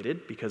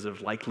isolated because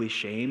of likely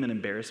shame and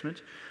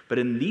embarrassment, but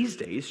in these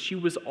days, she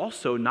was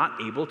also not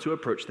able to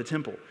approach the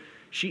temple.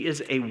 She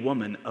is a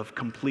woman of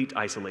complete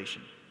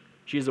isolation.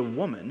 She is a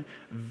woman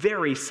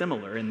very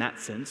similar in that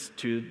sense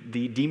to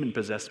the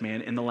demon-possessed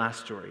man in the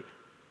last story.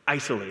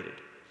 Isolated,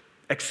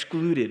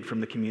 excluded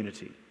from the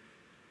community.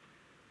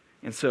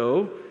 And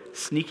so,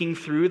 sneaking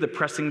through the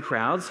pressing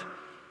crowds,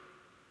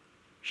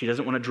 she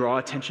doesn't want to draw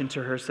attention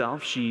to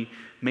herself. She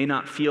may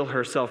not feel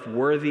herself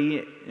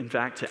worthy, in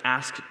fact, to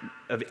ask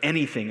of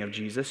anything of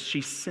Jesus. She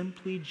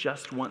simply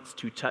just wants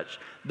to touch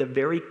the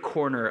very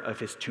corner of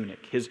his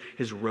tunic,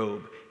 his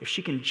robe. If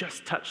she can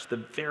just touch the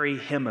very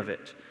hem of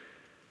it.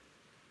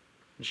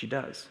 And she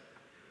does.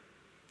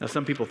 Now,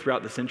 some people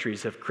throughout the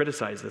centuries have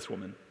criticized this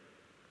woman.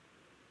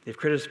 They've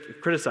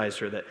criticized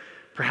her that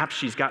perhaps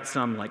she's got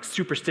some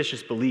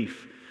superstitious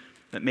belief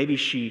that maybe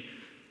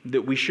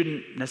that we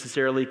shouldn't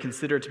necessarily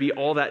consider to be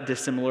all that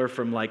dissimilar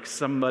from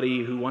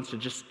somebody who wants to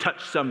just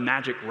touch some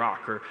magic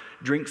rock or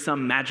drink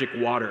some magic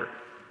water.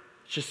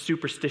 It's just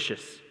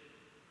superstitious.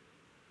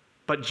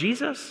 But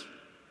Jesus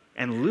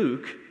and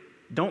Luke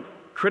don't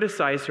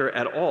criticize her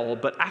at all,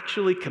 but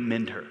actually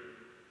commend her.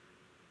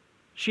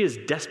 She is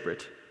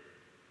desperate.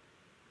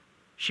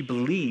 She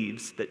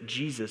believes that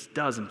Jesus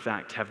does, in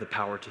fact, have the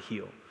power to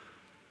heal.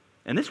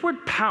 And this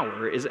word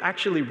power is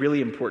actually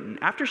really important.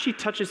 After she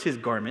touches his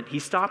garment, he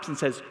stops and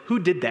says, "Who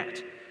did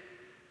that?"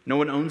 No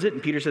one owns it.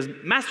 And Peter says,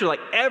 "Master,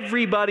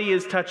 everybody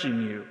is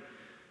touching you."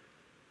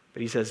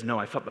 But he says, "No,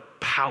 I felt the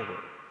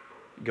power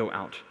go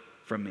out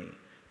from me."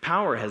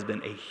 Power has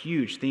been a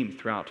huge theme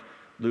throughout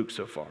Luke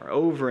so far.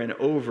 Over and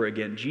over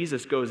again,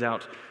 Jesus goes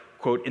out,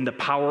 quote, "in the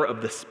power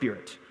of the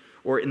Spirit,"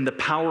 or in the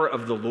power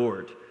of the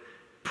Lord,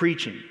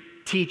 preaching,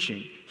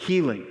 teaching,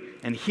 healing.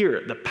 And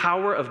here, the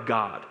power of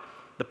God,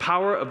 the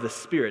power of the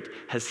Spirit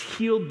has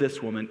healed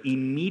this woman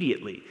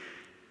immediately.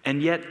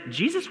 And yet,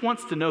 Jesus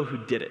wants to know who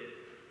did it.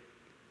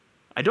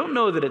 I don't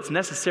know that it's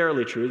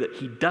necessarily true that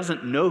he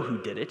doesn't know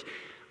who did it.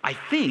 I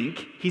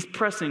think he's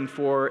pressing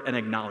for an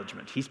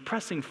acknowledgement. He's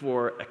pressing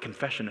for a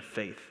confession of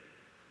faith.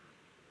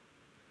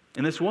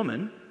 And this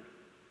woman,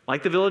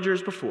 like the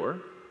villagers before,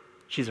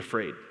 she's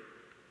afraid.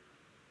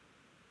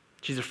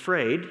 She's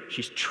afraid,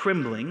 she's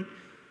trembling,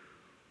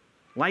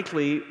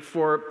 likely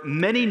for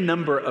many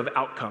number of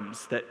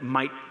outcomes that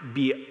might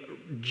be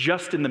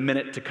just in the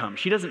minute to come.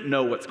 She doesn't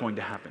know what's going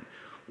to happen.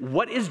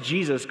 What is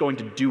Jesus going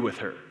to do with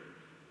her?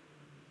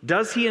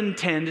 Does he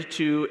intend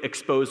to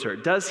expose her?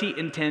 Does he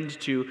intend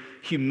to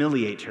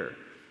humiliate her?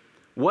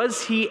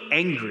 Was he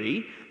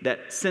angry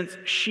that since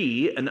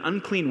she, an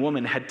unclean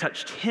woman, had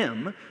touched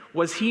him,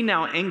 was he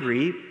now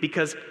angry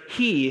because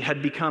he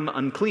had become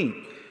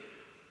unclean?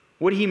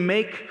 Would he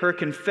make her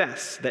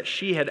confess that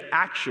she had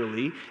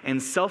actually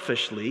and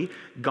selfishly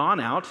gone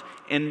out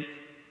and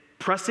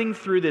pressing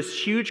through this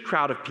huge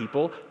crowd of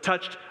people,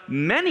 touched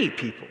many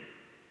people,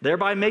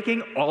 thereby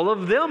making all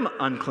of them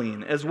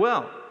unclean as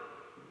well?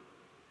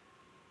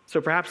 So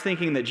perhaps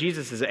thinking that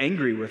Jesus is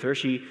angry with her,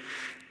 she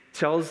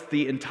tells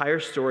the entire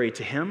story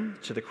to him,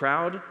 to the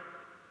crowd,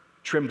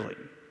 trembling.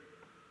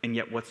 And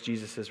yet what's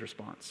Jesus'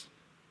 response?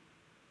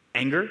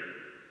 Anger?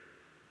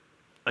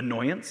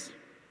 Annoyance?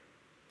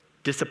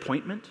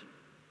 Disappointment?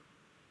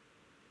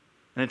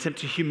 An attempt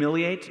to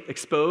humiliate,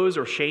 expose,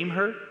 or shame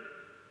her?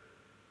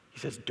 He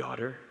says,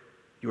 "Daughter,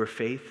 your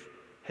faith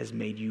has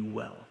made you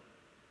well."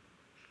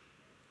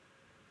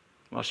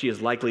 While she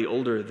is likely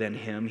older than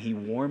him, he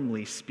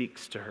warmly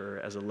speaks to her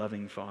as a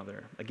loving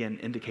father, again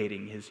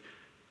indicating his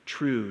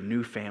true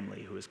new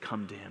family who has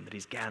come to him, that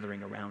he's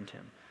gathering around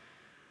him.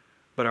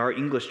 But our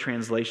English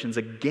translations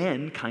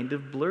again kind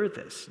of blur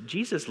this.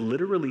 Jesus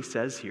literally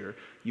says here,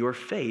 "Your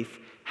faith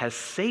has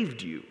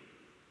saved you."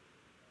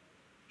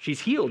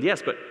 She's healed,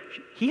 yes, but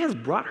he has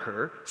brought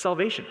her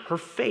salvation. Her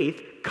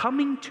faith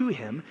coming to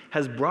him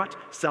has brought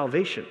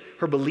salvation.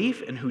 Her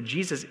belief in who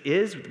Jesus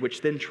is,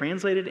 which then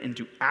translated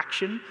into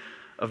action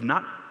of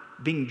not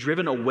being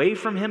driven away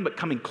from him, but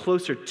coming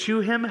closer to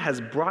him,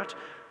 has brought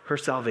her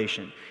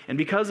salvation. And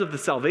because of the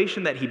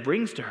salvation that he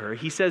brings to her,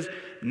 he says,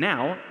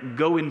 now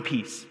go in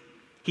peace.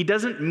 He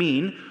doesn't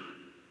mean,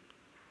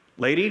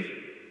 lady,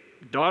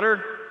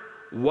 daughter,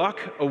 walk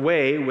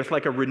away with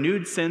like a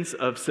renewed sense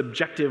of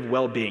subjective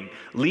well-being.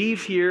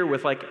 Leave here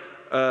with like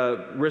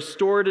a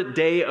restored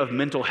day of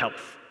mental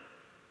health.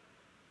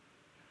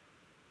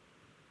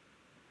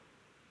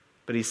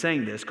 But he's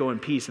saying this, go in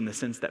peace, in the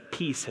sense that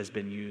peace has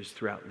been used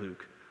throughout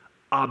Luke.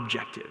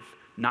 Objective,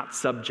 not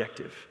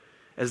subjective.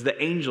 As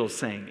the angels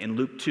sang in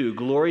Luke 2,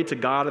 glory to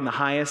God in the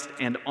highest,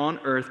 and on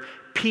earth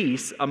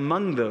peace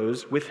among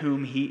those with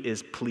whom he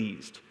is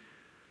pleased.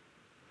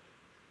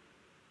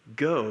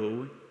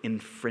 Go in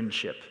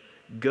friendship.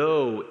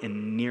 Go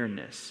in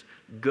nearness.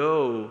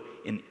 Go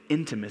in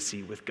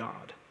intimacy with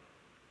God.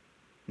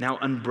 Now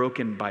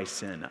unbroken by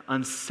sin,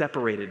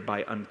 unseparated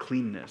by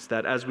uncleanness,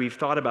 that as we've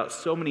thought about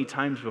so many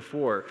times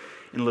before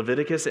in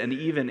Leviticus and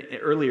even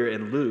earlier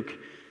in Luke,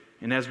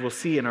 and as we'll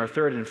see in our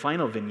third and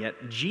final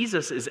vignette,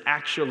 Jesus is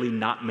actually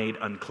not made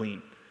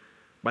unclean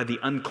by the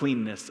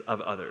uncleanness of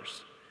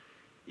others.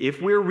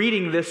 If we're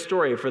reading this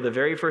story for the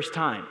very first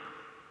time,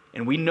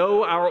 and we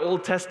know our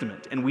Old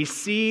Testament, and we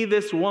see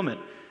this woman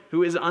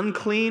who is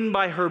unclean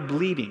by her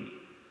bleeding,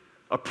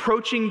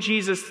 approaching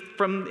Jesus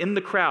from in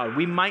the crowd,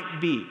 we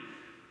might be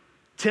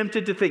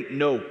tempted to think,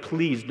 no,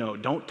 please, no,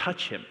 don't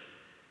touch him.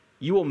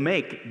 You will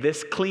make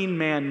this clean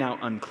man now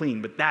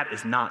unclean, but that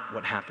is not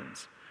what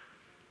happens.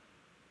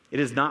 It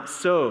is not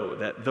so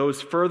that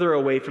those further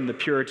away from the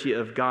purity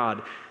of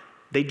God,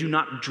 they do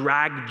not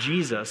drag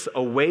Jesus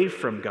away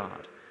from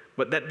God,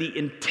 but that the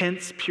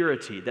intense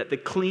purity, that the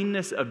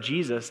cleanness of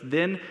Jesus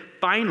then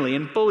finally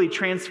and fully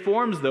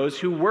transforms those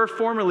who were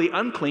formerly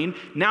unclean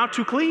now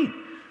to clean.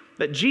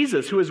 That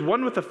Jesus, who is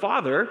one with the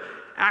Father,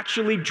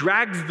 actually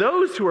drags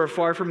those who are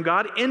far from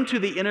God into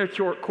the inner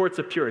courts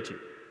of purity.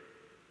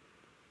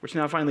 Which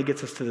now finally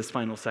gets us to this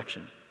final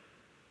section.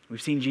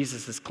 We've seen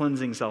Jesus'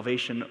 cleansing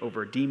salvation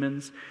over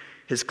demons,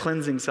 his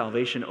cleansing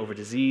salvation over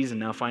disease, and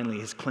now finally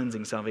his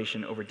cleansing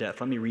salvation over death.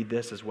 Let me read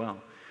this as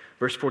well.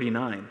 Verse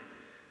 49.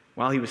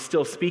 While he was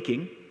still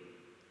speaking,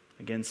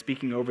 again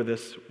speaking over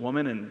this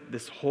woman and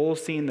this whole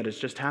scene that has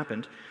just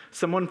happened,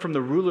 someone from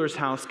the ruler's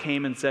house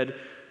came and said,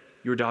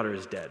 "Your daughter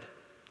is dead.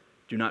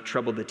 Do not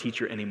trouble the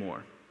teacher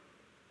anymore."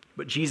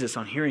 But Jesus,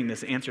 on hearing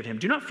this, answered him,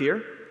 "Do not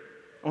fear,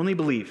 only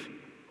believe,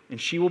 and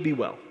she will be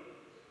well."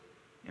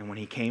 And when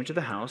he came to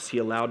the house, he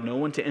allowed no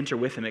one to enter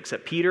with him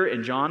except Peter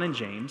and John and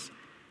James,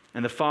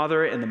 and the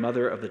father and the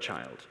mother of the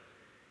child.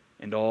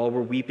 And all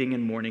were weeping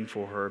and mourning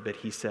for her, but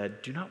he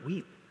said, "Do not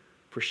weep,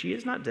 for she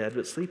is not dead,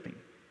 but sleeping."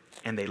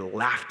 And they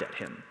laughed at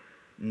him,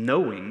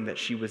 knowing that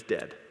she was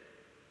dead.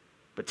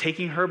 But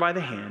taking her by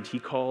the hand, he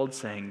called,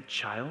 saying,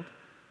 "Child,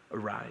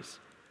 arise."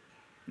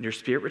 And her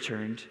spirit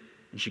returned,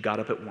 And she got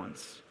up at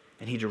once,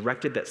 and he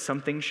directed that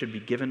something should be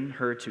given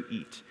her to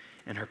eat.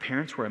 And her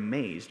parents were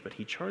amazed, but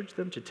he charged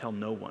them to tell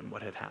no one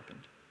what had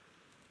happened.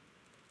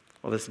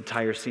 While this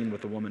entire scene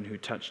with the woman who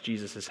touched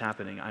Jesus is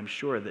happening, I'm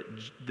sure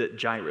that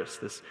Jairus,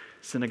 this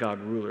synagogue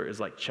ruler, is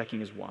like checking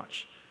his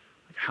watch.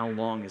 Like, how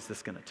long is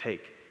this going to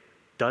take?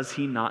 Does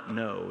he not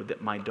know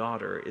that my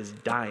daughter is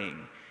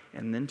dying?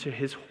 And then to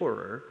his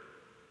horror,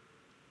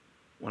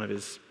 one of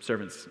his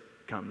servants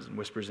comes and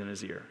whispers in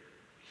his ear,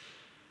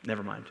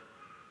 never mind.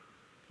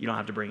 You don't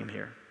have to bring him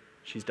here.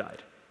 She's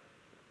died.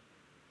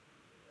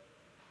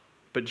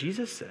 But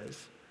Jesus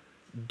says,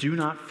 do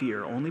not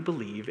fear, only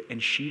believe,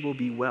 and she will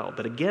be well.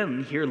 But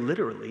again, here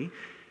literally,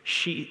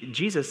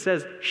 Jesus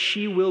says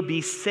she will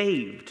be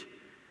saved.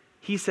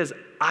 He says,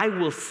 I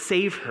will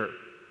save her.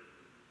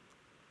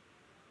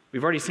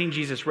 We've already seen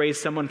Jesus raise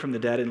someone from the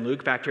dead in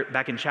Luke.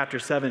 Back in chapter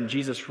 7,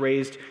 Jesus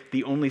raised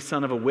the only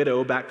son of a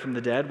widow back from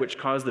the dead, which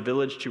caused the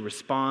village to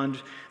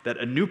respond that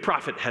a new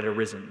prophet had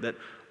arisen, that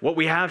what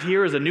we have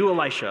here is a new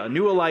Elisha, a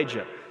new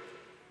Elijah.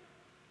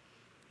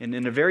 And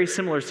in a very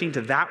similar scene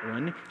to that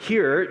one,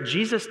 here,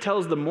 Jesus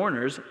tells the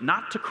mourners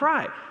not to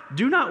cry.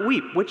 Do not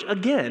weep, which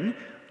again,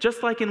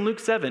 just like in Luke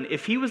 7,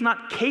 if he was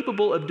not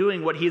capable of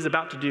doing what he is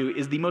about to do,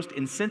 is the most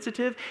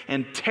insensitive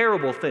and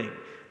terrible thing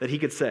that he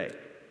could say.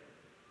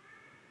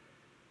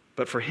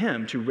 But for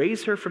him, to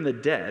raise her from the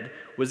dead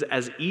was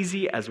as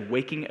easy as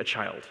waking a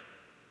child.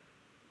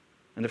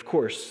 And of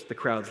course, the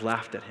crowds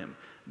laughed at him.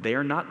 They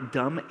are not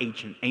dumb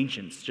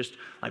ancients, just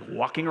like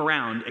walking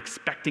around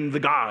expecting the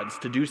gods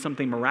to do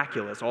something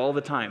miraculous all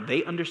the time.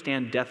 They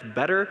understand death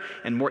better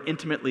and more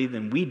intimately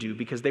than we do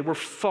because they were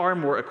far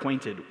more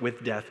acquainted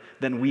with death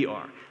than we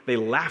are. They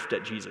laughed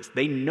at Jesus.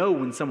 They know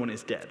when someone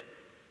is dead.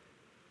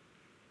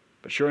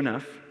 But sure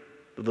enough,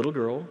 the little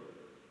girl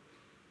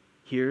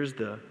hears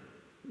the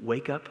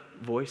wake-up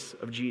voice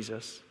of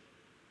Jesus,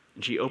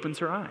 and she opens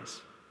her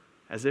eyes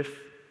as if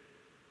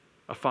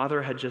a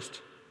father had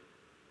just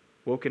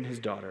woken his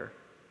daughter.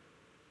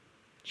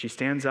 She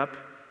stands up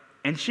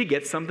and she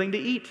gets something to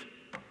eat.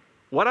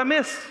 What a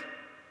miss!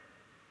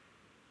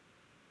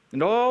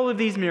 And all of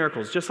these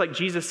miracles, just like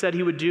Jesus said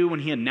he would do when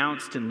he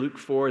announced in Luke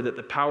 4 that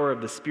the power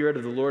of the Spirit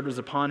of the Lord was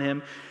upon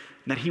him,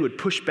 and that he would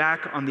push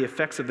back on the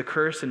effects of the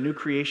curse and new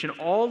creation,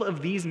 all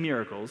of these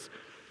miracles,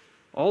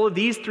 all of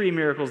these three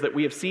miracles that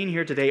we have seen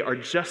here today are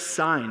just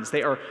signs.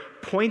 They are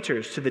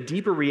pointers to the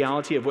deeper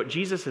reality of what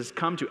Jesus has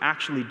come to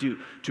actually do,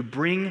 to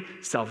bring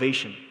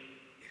salvation,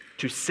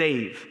 to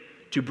save,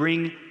 to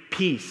bring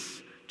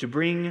peace, to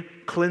bring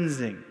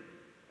cleansing.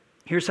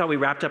 Here's how we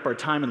wrapped up our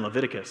time in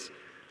Leviticus.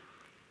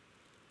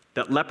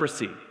 That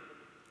leprosy,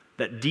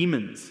 that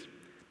demons,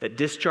 that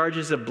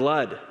discharges of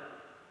blood,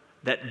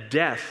 that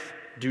death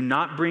do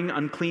not bring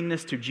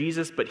uncleanness to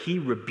Jesus, but he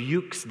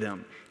rebukes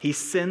them. He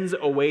sends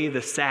away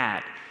the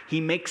sad. He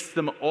makes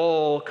them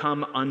all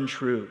come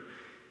untrue.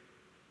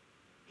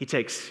 He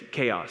takes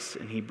chaos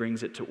and he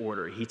brings it to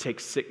order. He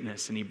takes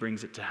sickness and he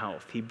brings it to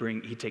health. He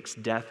takes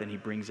death and he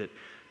brings it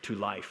to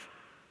life,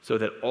 so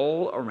that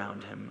all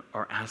around him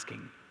are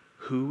asking,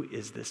 who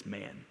is this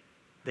man?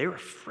 They're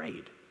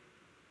afraid.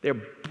 They're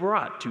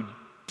brought to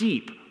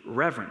deep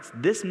reverence.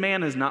 This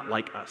man is not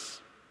like us.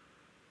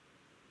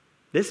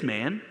 This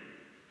man,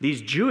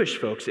 these Jewish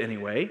folks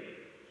anyway,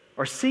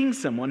 are seeing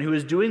someone who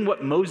is doing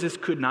what Moses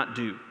could not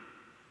do,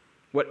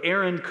 what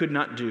Aaron could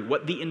not do,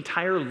 what the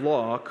entire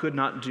law could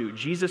not do.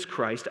 Jesus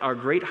Christ, our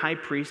great high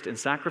priest and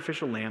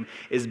sacrificial lamb,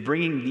 is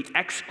bringing the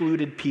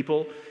excluded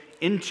people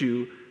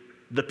into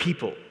the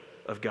people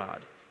of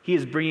God. He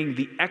is bringing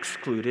the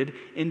excluded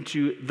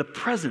into the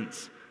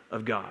presence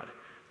of God,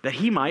 that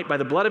he might, by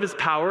the blood of his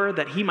power,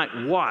 that he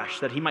might wash,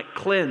 that he might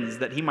cleanse,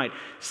 that he might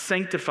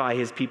sanctify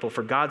his people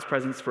for God's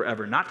presence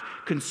forever, not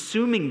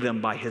consuming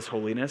them by his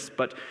holiness,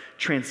 but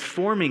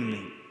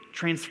transforming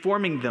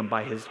them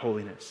by his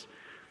holiness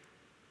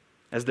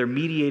as their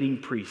mediating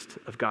priest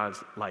of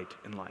God's light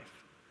and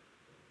life.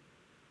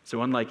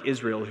 So unlike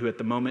Israel, who at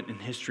the moment in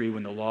history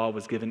when the law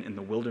was given in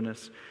the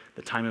wilderness,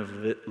 the time of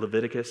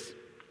Leviticus,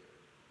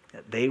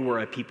 they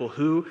were a people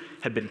who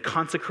had been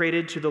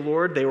consecrated to the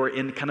Lord. They were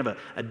in kind of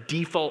a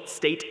default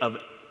state of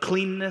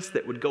cleanness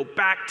that would go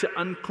back to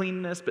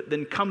uncleanness, but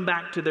then come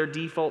back to their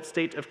default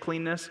state of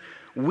cleanness.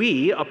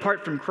 We,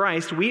 apart from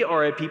Christ, we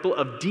are a people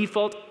of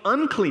default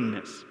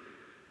uncleanness.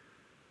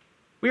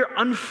 We are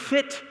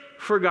unfit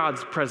for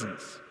God's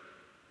presence.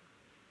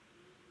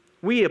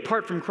 We,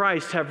 apart from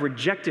Christ, have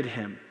rejected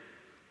him.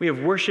 We have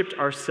worshiped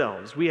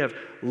ourselves. We have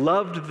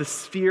loved the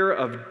sphere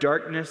of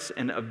darkness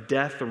and of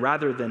death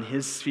rather than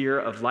his sphere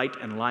of light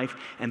and life,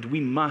 and we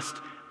must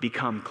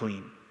become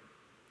clean.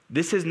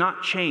 This has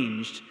not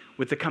changed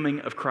with the coming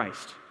of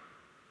Christ.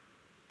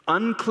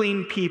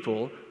 Unclean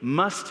people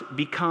must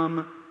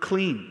become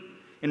clean.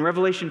 In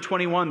Revelation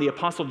 21, the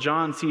Apostle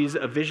John sees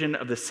a vision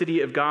of the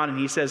city of God, and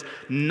he says,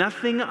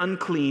 "Nothing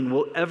unclean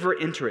will ever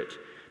enter it,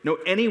 nor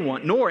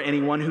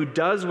anyone who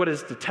does what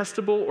is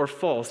detestable or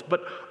false,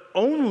 but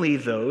only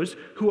those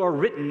who are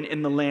written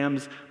in the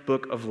Lamb's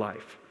book of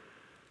life."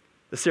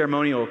 The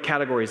ceremonial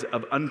categories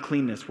of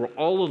uncleanness were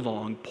all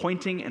along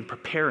pointing and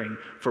preparing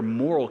for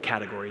moral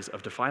categories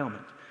of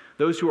defilement.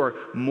 Those who are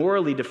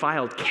morally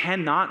defiled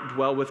cannot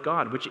dwell with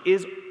God, which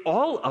is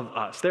all of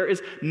us. There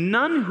is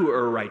none who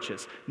are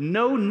righteous.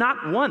 No,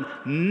 not one.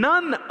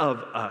 None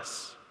of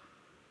us.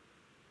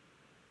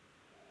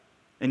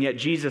 And yet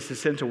Jesus is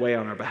sent away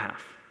on our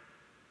behalf.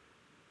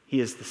 He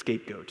is the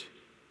scapegoat.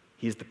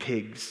 He is the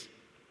pigs.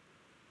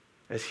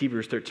 As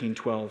Hebrews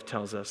 13:12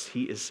 tells us,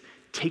 he is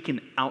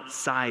taken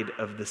outside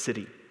of the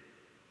city.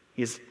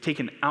 He is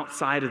taken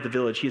outside of the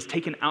village. He is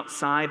taken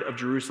outside of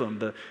Jerusalem,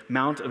 the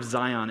Mount of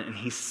Zion, and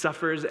he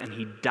suffers and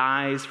he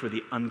dies for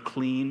the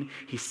unclean.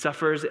 He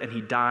suffers and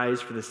he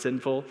dies for the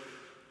sinful.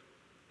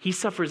 He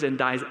suffers and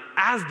dies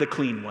as the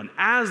clean one,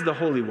 as the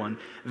holy one,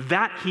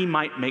 that he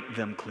might make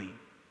them clean,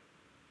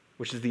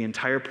 which is the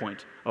entire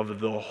point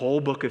of the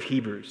whole book of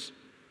Hebrews.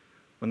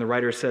 When the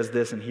writer says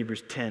this in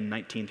Hebrews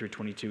 10:19 through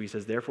 22, he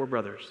says, "Therefore,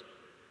 brothers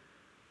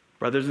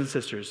and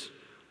sisters,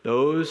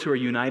 those who are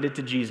united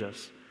to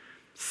Jesus,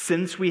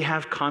 since we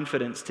have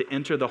confidence to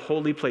enter the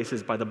holy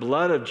places by the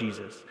blood of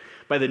Jesus,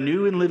 by the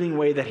new and living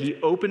way that he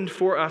opened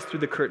for us through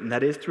the curtain,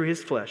 that is, through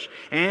his flesh,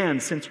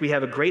 and since we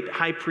have a great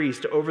high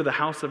priest over the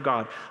house of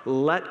God,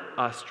 let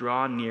us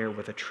draw near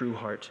with a true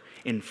heart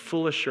in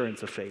full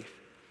assurance of faith,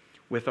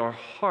 with our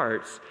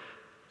hearts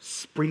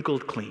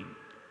sprinkled clean,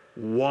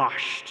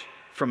 washed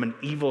from an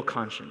evil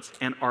conscience,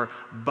 and our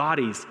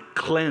bodies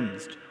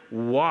cleansed,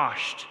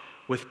 washed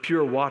with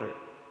pure water.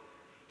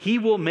 He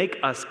will make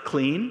us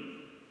clean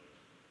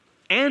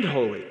and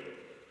holy."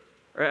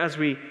 Or as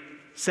we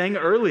sang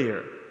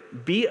earlier,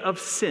 be of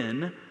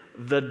sin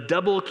the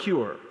double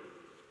cure.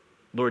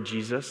 Lord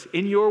Jesus,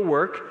 in your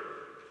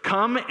work,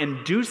 come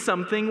and do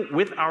something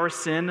with our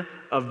sin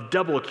of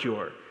double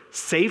cure.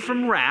 Save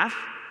from wrath,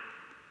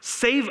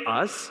 save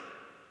us,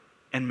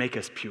 and make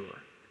us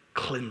pure.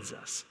 Cleanse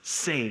us,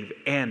 save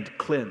and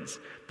cleanse.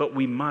 But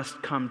we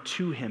must come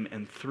to him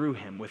and through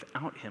him.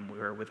 Without him, we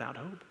are without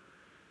hope.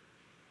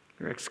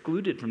 We're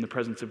excluded from the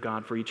presence of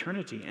God for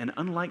eternity. And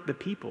unlike the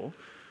people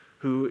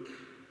who,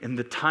 in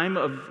the time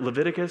of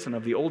Leviticus and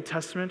of the Old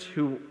Testament,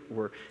 who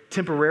were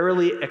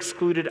temporarily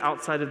excluded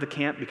outside of the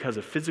camp because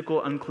of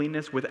physical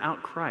uncleanness,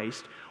 without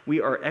Christ,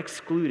 we are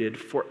excluded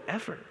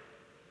forever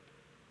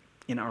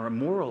in our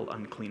moral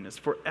uncleanness,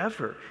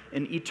 forever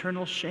in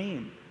eternal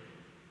shame,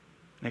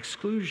 and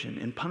exclusion,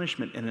 and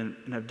punishment,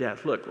 and of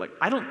death. Look,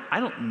 I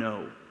don't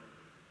know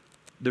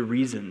the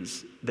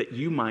reasons that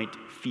you might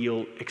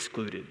feel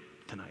excluded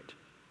tonight.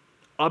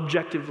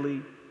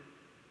 Objectively,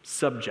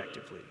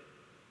 subjectively.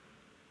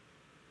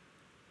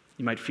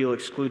 You might feel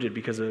excluded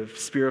because of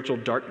spiritual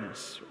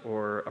darkness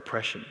or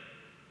oppression,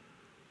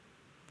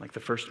 like the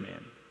first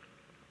man.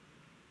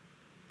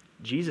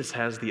 Jesus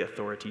has the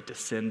authority to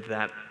send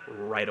that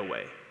right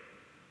away.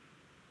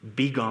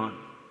 Be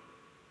gone.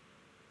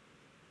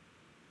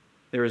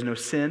 There is no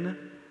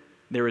sin,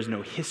 there is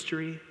no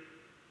history,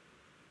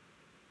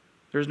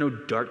 there is no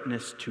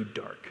darkness too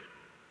dark.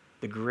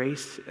 The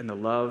grace and the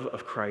love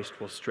of Christ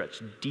will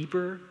stretch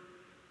deeper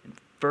and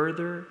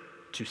further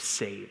to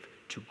save,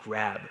 to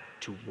grab,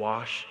 to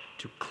wash,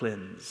 to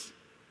cleanse.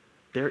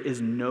 There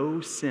is no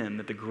sin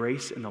that the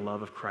grace and the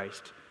love of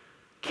Christ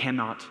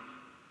cannot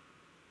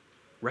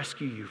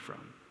rescue you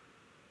from.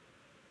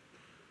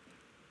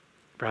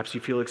 Perhaps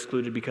you feel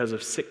excluded because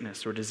of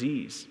sickness or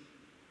disease.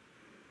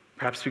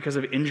 Perhaps because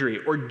of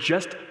injury or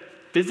just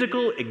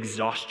physical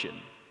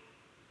exhaustion.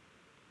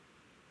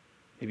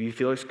 Maybe you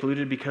feel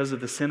excluded because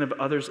of the sin of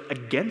others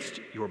against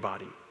your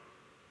body.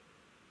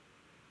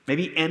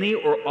 Maybe any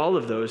or all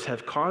of those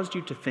have caused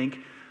you to think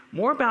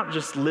more about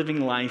just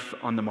living life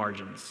on the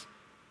margins.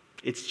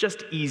 It's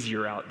just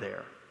easier out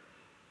there.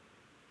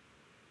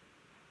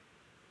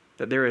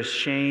 That there is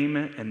shame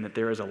and that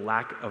there is a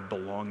lack of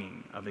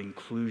belonging, of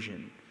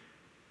inclusion.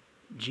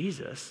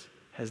 Jesus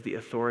has the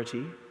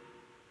authority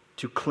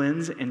to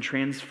cleanse and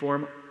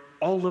transform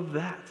all of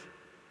that,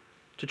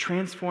 to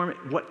transform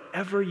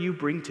whatever you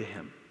bring to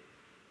him,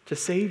 to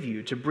save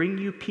you, to bring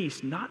you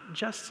peace, not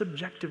just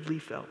subjectively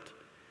felt,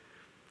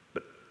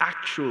 but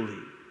actually,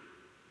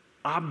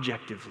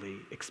 objectively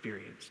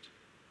experienced.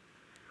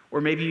 Or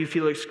maybe you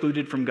feel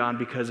excluded from God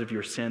because of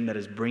your sin that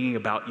is bringing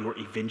about your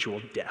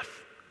eventual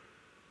death.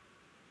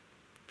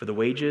 For the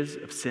wages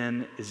of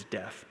sin is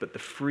death, but the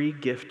free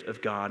gift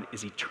of God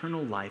is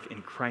eternal life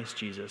in Christ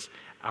Jesus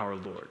our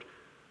Lord.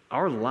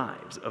 Our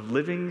lives of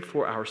living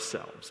for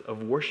ourselves,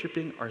 of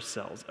worshiping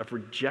ourselves, of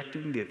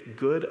rejecting the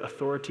good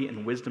authority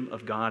and wisdom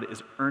of God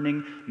is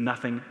earning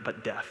nothing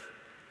but death.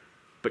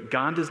 But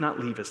God does not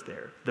leave us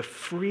there. The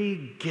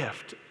free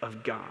gift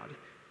of God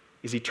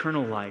is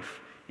eternal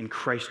life in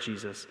Christ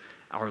Jesus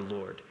our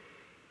Lord.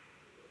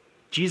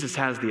 Jesus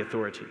has the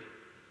authority.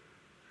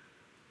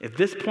 At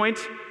this point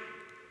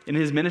in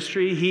his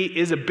ministry, he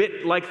is a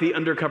bit like the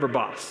undercover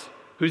boss,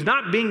 who's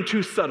not being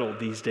too subtle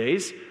these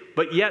days,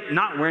 but yet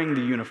not wearing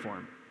the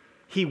uniform.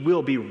 He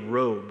will be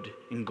robed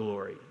in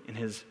glory in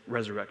his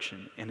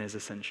resurrection and his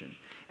ascension.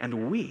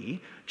 And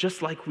we,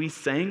 just like we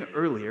sang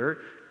earlier,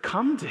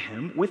 come to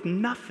him with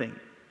nothing,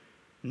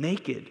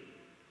 naked,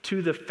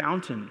 To the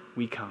fountain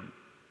we come.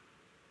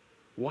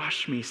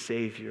 Wash me,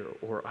 Savior,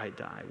 or I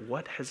die.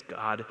 What has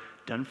God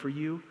done for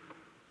you?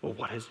 Well,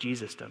 what has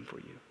Jesus done for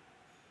you?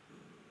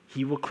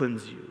 He will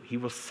cleanse you. He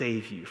will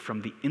save you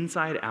from the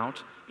inside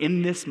out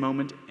in this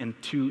moment and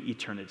to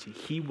eternity.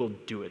 He will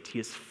do it. He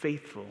is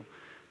faithful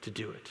to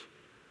do it.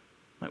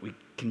 Let we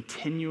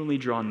continually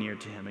draw near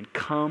to him and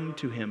come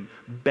to him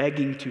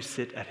begging to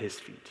sit at his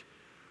feet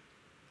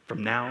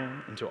from now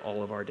until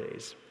all of our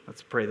days.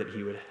 Let's pray that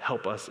he would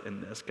help us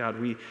in this. God,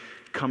 we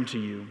come to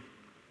you,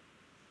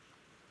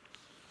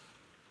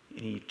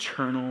 an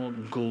eternal,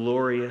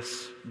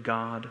 glorious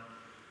God,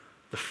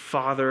 the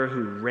Father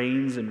who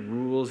reigns and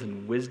rules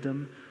in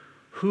wisdom.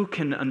 Who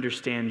can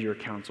understand your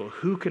counsel?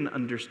 Who can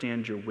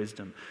understand your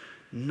wisdom?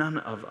 None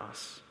of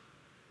us.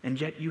 And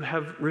yet you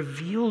have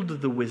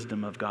revealed the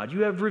wisdom of God.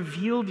 You have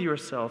revealed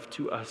yourself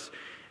to us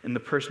in the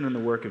person and the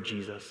work of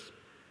Jesus.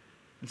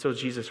 And so,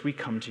 Jesus, we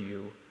come to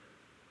you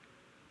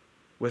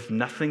with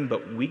nothing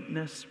but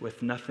weakness,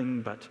 with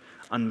nothing but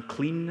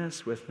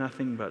uncleanness, with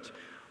nothing but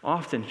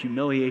often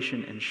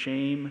humiliation and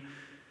shame.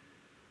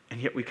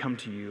 And yet we come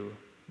to you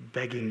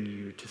begging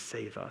you to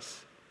save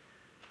us.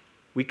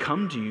 We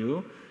come to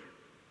you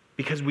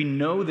because we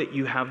know that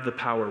you have the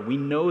power. We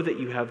know that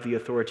you have the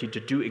authority to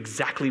do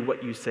exactly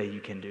what you say you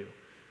can do.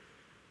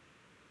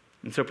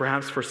 And so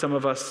perhaps for some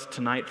of us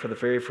tonight, for the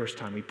very first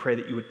time, we pray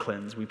that you would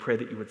cleanse. We pray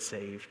that you would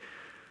save.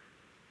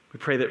 We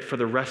pray that for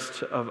the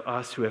rest of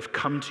us who have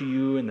come to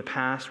you in the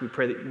past, we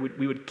pray that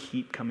we would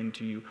keep coming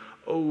to you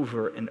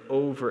over and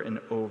over and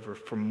over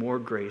for more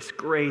grace,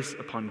 grace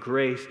upon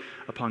grace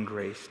upon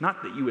grace.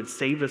 Not that you would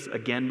save us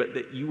again, but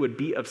that you would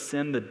be of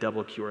sin the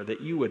double cure,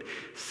 that you would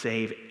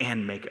save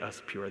and make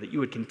us pure, that you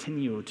would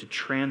continue to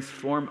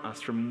transform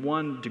us from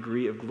one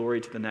degree of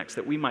glory to the next,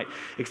 that we might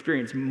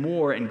experience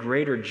more and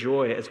greater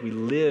joy as we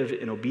live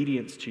in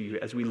obedience to you,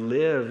 as we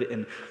live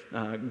in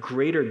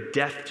greater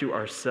death to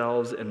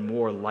ourselves and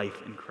more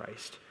life in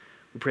Christ.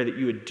 We pray that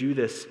you would do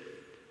this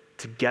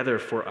together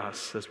for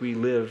us as we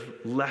live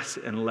less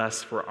and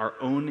less for our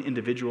own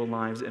individual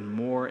lives and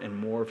more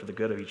for the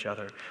good of each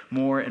other,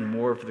 more and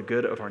more for the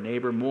good of our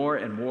neighbor, more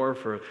and more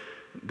for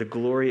the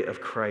glory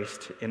of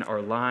Christ in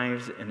our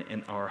lives and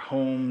in our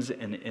homes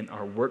and in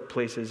our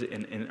workplaces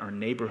and in our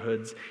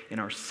neighborhoods, in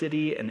our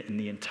city and in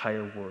the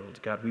entire world.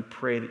 God, we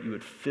pray that you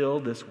would fill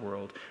this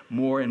world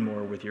more and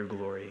more with your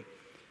glory.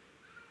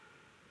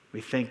 We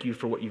thank you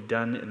for what you've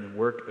done in the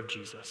work of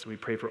Jesus. We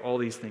pray for all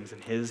these things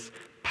in his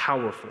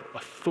powerful,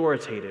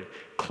 authoritative,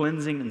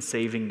 cleansing, and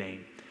saving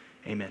name.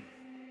 Amen.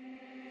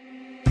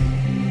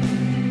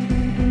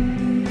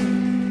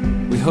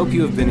 We hope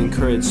you have been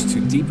encouraged to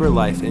deeper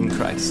life in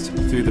Christ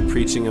through the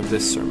preaching of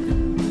this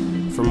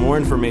sermon. For more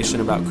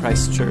information about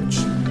Christ Church,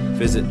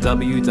 visit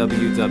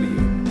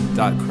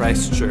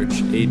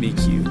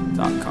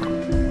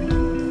www.christchurchabq.com.